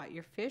caught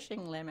your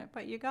fishing limit,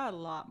 but you got a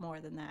lot more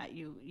than that.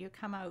 You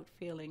come out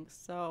feeling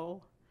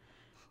so,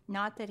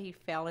 not that he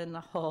fell in the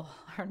hole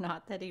or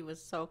not that he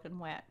was soaking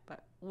wet,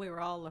 but we were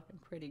all looking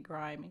pretty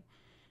grimy.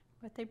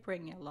 But they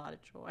bring you a lot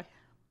of joy.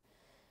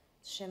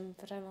 J'aime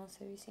vraiment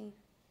celui-ci.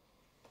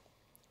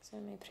 C'est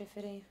un de mes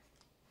préférés.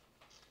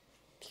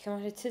 Puis quand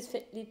j'ai tout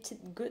fait les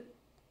petites gouttes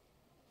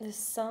de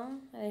sang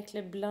avec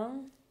le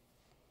blanc,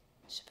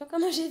 je sais pas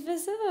comment j'ai fait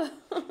ça.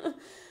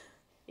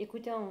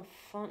 Écoutez, on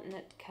fond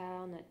notre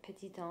cœur, notre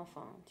petit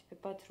enfant. Tu peux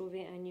pas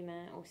trouver un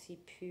humain aussi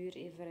pur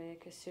et vrai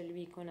que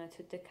celui qu'on a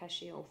tout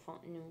caché au fond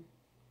de nous.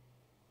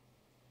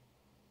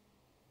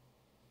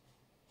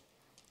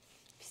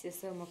 Puis c'est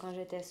ça, moi quand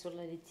j'étais sur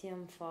le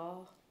lithium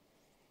fort,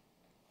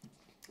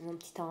 mon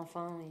petit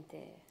enfant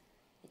était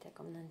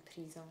comme dans une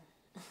prison.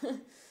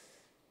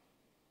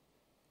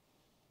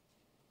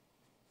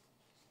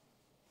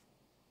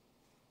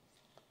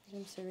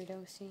 J'aime celui-là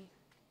aussi.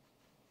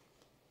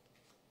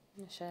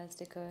 La chaise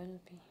d'école,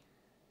 puis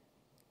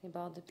les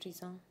barres de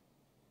prison.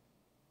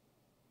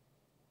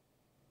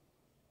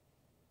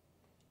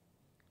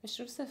 Mais je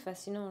trouve ça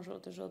fascinant au jour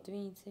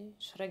d'aujourd'hui, tu sais.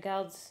 Je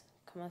regarde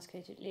comment est-ce que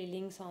les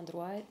lignes sont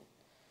droites,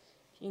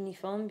 puis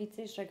uniformes, puis tu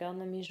sais, je regarde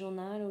dans mes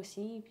journaux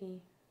aussi, puis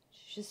je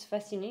suis juste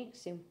fascinée que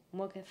c'est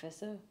moi qui ai fait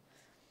ça.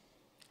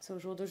 C'est au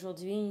jour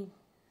d'aujourd'hui,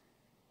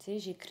 tu sais,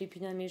 j'écris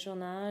plus dans mes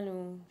journaux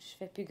ou je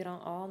fais plus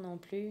grand art non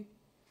plus.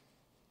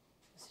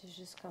 C'est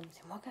juste comme,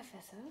 c'est moi qui ai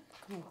fait ça?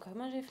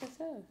 Comment j'ai fait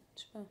ça?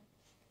 Je sais pas.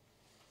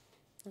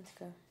 En tout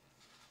cas,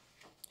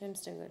 j'aime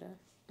ce gars-là.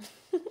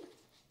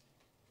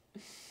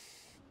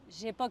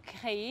 J'ai pas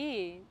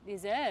créé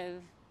des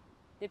œuvres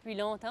depuis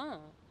longtemps.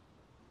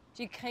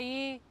 J'ai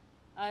créé,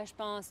 je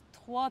pense,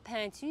 3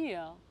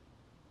 peintures.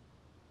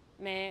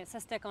 Mais ça,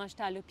 c'était quand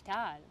j'étais à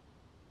l'hôpital.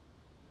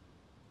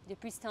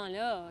 Depuis ce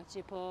temps-là,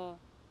 j'ai pas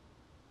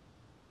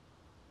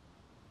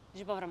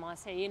vraiment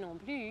essayé non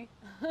plus.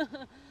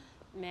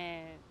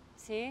 Mais,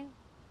 tu sais,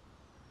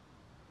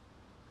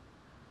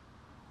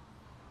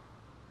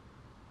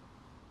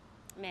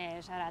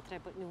 mais j'arrêterai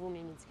pas de nouveau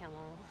mes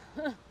médicaments.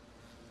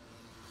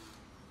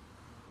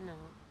 Non.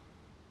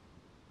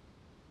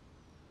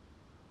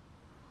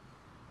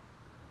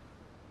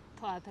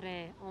 Pas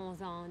après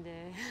 11 ans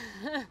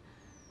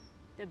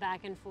de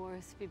back and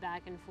forth, puis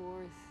back and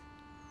forth.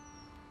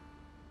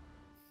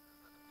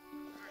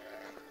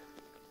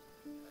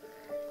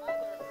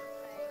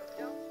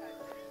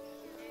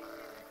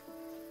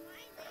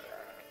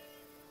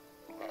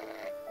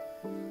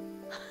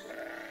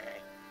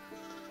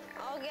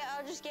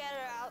 I'll just get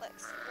her,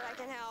 Alex, but I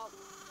can help.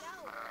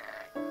 No.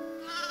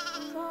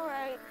 It's all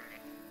right.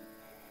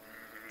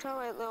 It's all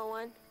right, little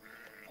one.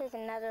 Here's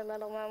another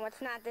little one. What's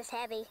not this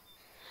heavy?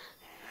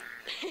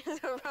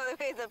 So it probably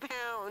weighs a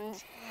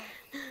pound.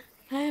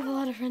 I have a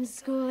lot of friends at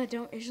school that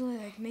don't usually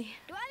like me.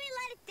 Do you want me to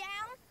let it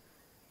down?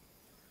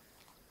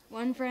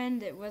 One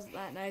friend, it wasn't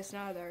that nice,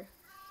 neither.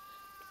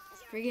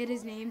 Forget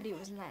his name, but he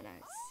wasn't that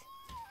nice.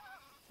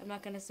 I'm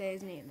not gonna say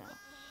his name, though.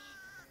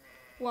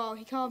 Well,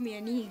 he called me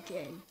a needy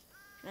kid,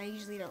 and I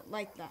usually don't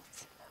like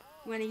that.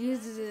 When he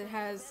uses it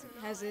has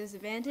his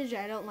advantage,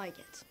 I don't like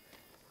it.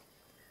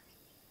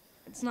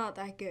 It's not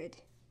that good.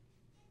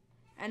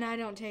 And I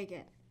don't take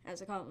it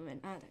as a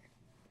compliment, either.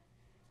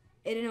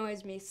 It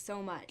annoys me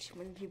so much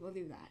when people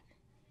do that,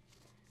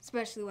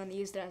 especially when they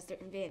use it as their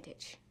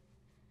advantage.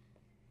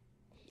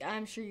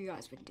 I'm sure you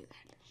guys wouldn't do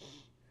that.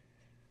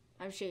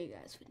 I'm sure you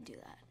guys wouldn't do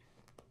that.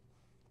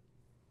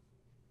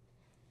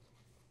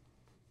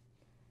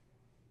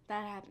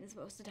 That happens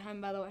most of the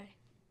time, by the way.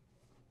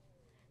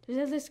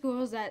 There's other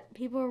schools that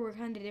people were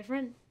kind of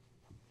different.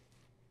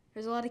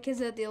 There's a lot of kids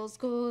at the old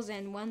schools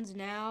and ones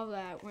now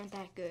that weren't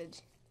that good.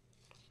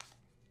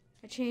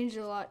 It changed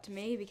a lot to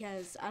me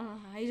because, I don't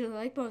know, I usually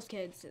like most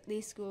kids at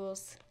these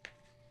schools.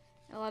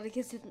 A lot of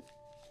kids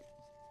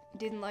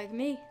didn't like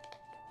me.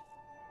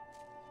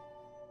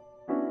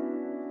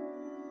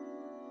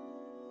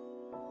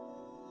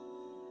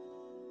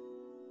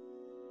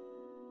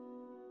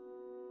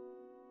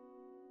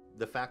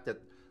 The fact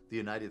that the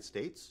United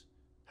States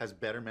has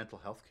better mental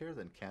health care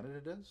than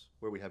Canada does,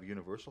 where we have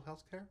universal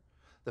health care.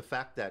 The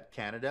fact that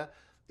Canada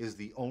is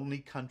the only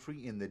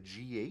country in the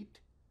G8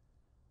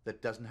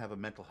 that doesn't have a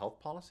mental health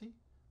policy,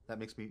 that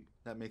makes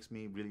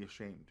me really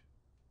ashamed.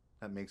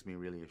 That makes me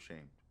really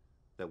ashamed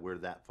that we're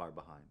that far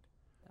behind.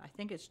 I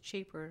think it's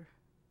cheaper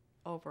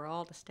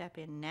overall to step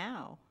in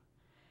now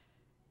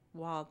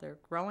while they're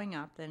growing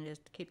up than it is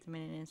to keep them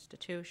in an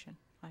institution.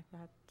 Like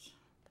that's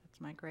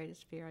my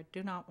greatest fear. I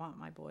do not want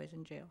my boys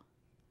in jail.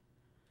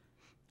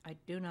 I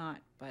do not,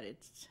 but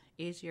it's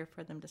easier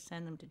for them to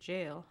send them to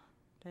jail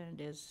than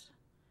it is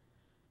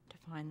to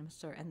find them,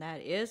 sir. And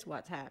that is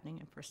what's happening.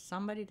 And for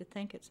somebody to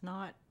think it's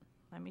not,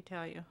 let me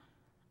tell you,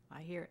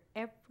 I hear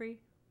every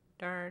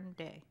darn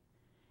day.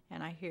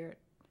 And I hear it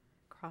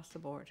across the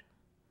board,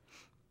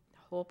 the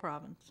whole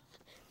province.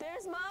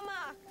 There's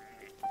Mama!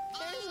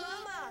 There's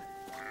Mama!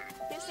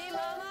 You see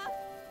Mama?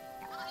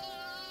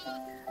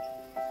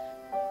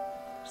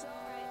 She's all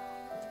right.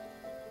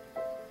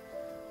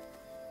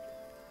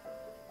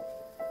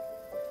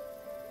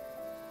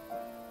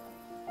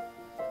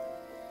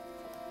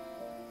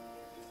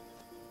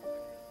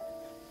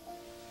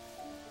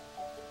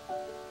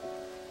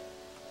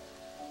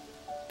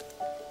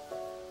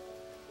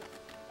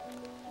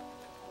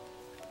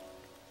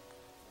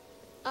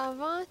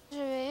 Avant,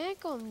 j'avais rien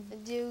comme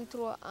 2 ou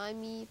 3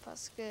 amis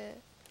parce que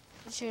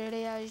je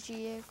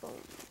réagissais comme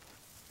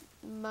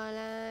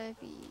malin,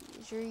 puis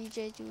je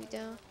riais tout le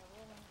temps.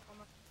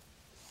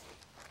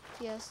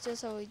 Puis à ça,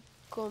 ça va être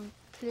comme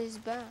plus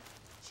bas.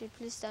 J'ai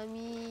plus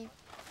d'amis.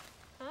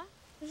 Hein?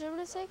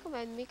 J'aimerais ça comme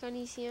être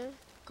mécanicien,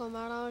 comme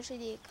arranger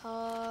des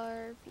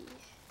cars, puis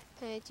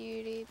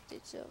peinturer, puis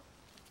tout ça.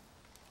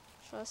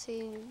 Je vais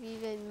essayer de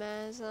vivre une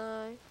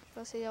maison, je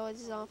vais essayer d'avoir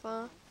des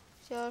enfants.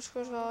 Puis, je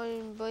crois que je vais avoir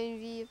une bonne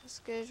vie parce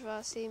que je vais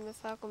essayer de me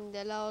faire comme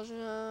de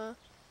l'argent.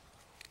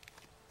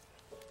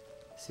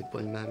 C'est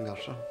pas le même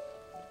garçon.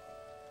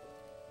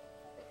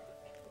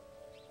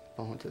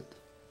 Pas en tout.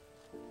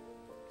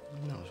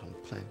 Non, je me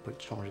plains pas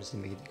de changer ses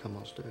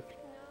médicaments, je te dis.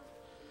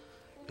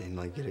 Et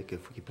malgré qu'il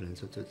faut qu'il prenne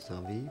ça toute sa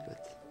vie,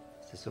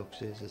 c'est ça que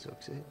c'est ça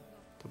que c'est.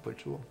 T'as pas le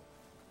choix.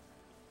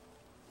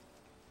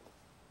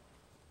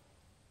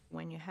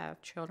 When you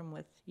have children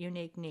with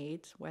unique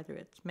needs, whether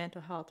it's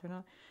mental health or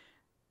not,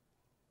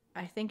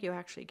 I think you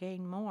actually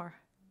gain more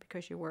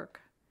because you work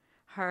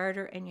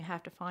harder and you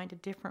have to find a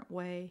different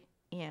way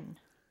in.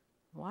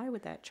 Why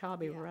would that child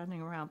be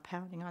running around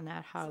pounding on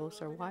that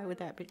house, or why would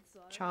that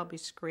child be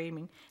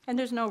screaming? And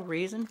there's no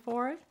reason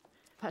for it.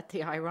 But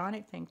the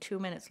ironic thing, 2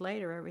 minutes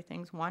later,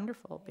 everything's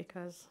wonderful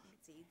because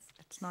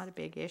it's not a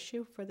big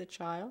issue for the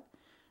child.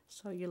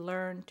 So you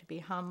learn to be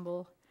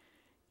humble,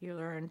 you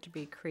learn to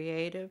be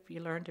creative,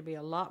 you learn to be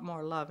a lot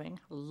more loving,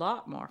 a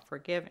lot more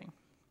forgiving.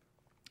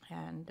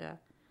 And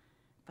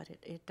but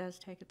it does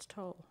take its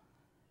toll.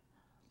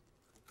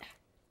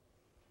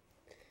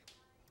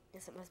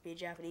 Guess it must be a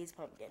Japanese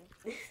pumpkin.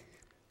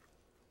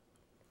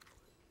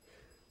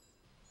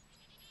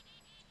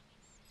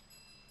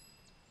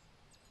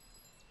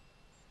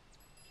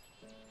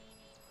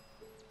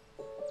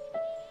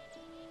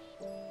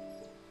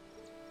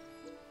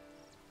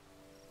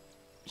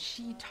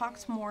 She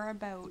talks more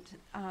about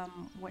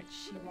what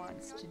she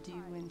wants to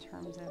do in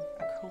terms of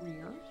a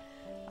career.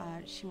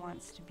 She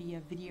wants to be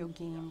a video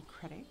game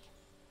critic.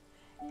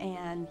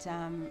 And,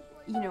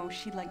 you know,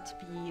 she'd like to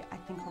be, I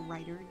think, a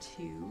writer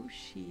too.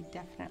 She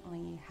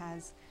definitely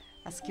has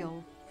a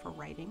skill for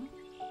writing.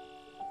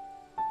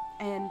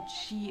 And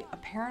she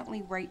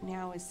apparently right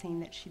now is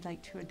saying that she'd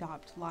like to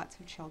adopt lots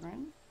of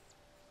children.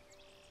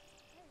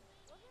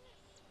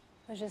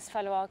 Il va juste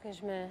falloir que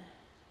je me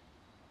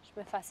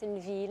fasse une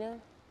vie, là.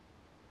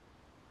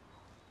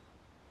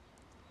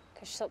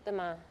 Que je sorte de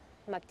ma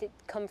petite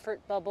comfort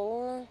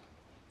bubble, là.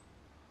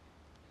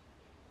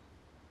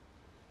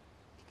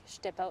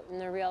 Step out in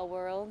the real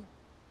world.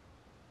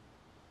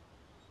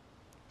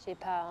 J'ai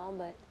peur,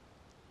 but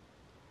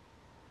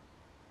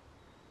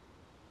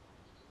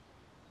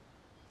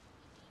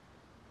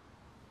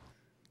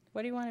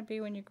What do you want to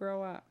be when you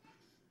grow up?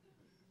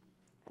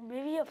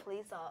 Maybe a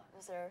police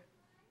officer.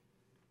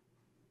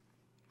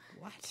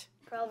 What?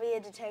 Probably a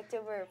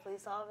detective or a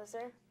police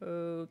officer.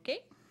 Okay.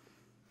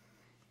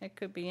 It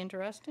could be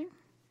interesting.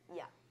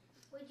 Yeah.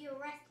 Would you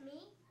arrest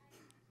me?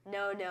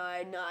 No,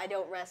 I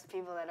don't arrest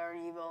people that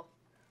aren't evil.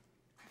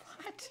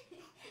 What?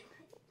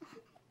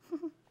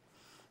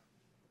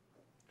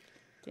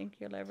 Think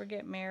you'll ever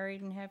get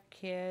married and have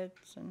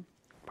kids and...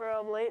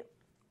 Probably.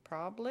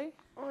 Probably?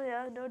 Oh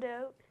yeah, no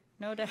doubt.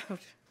 No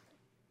doubt.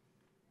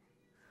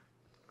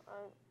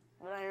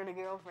 But I earned a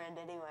girlfriend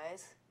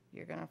anyways.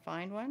 You're gonna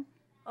find one?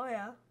 Oh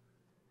yeah.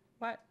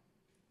 What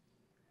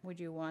would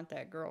you want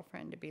that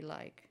girlfriend to be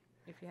like?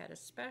 If you had a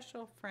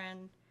special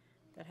friend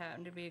that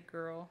happened to be a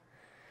girl?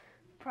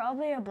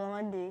 Probably a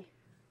blondie.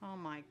 Oh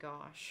my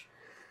gosh.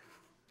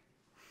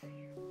 Je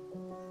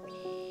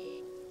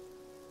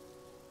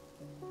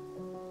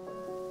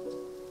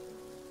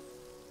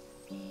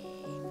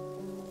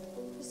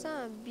me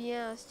sens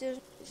bien,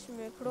 je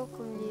me crois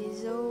comme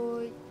les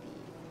autres,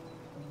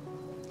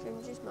 puis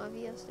j'aime juste ma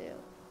vie, c'est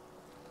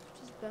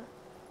juste bien.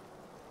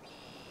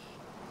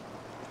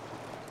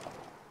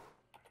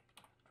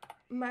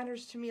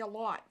 Matters to me a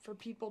lot for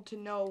people to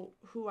know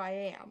who I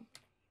am.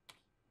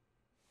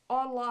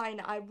 Online,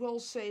 I will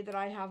say that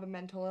I have a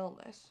mental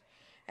illness.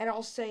 And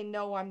I'll say,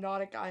 no, I'm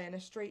not a guy in a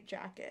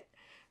straitjacket.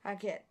 I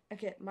get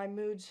my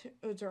moods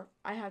are,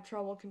 I have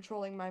trouble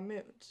controlling my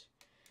moods.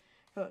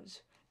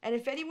 And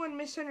if anyone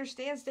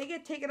misunderstands, they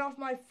get taken off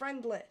my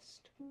friend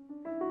list.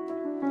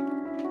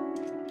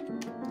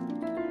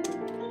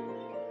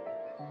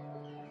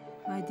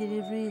 My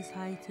delivery is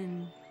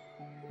heightened.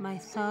 My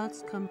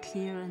thoughts come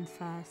clear and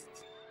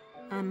fast.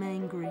 I'm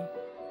angry.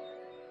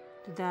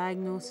 The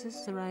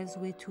diagnosis arrives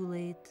way too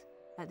late,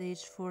 at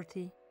age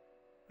 40.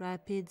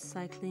 rapid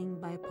cycling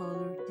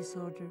bipolar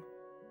disorder.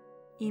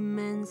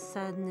 Immense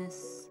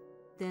sadness,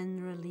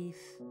 then relief.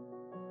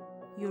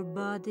 Your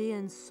body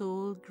and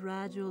soul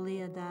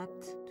gradually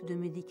adapt to the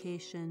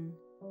medication.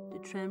 The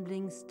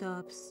trembling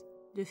stops,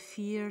 the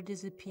fear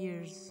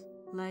disappears,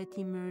 light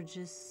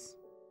emerges.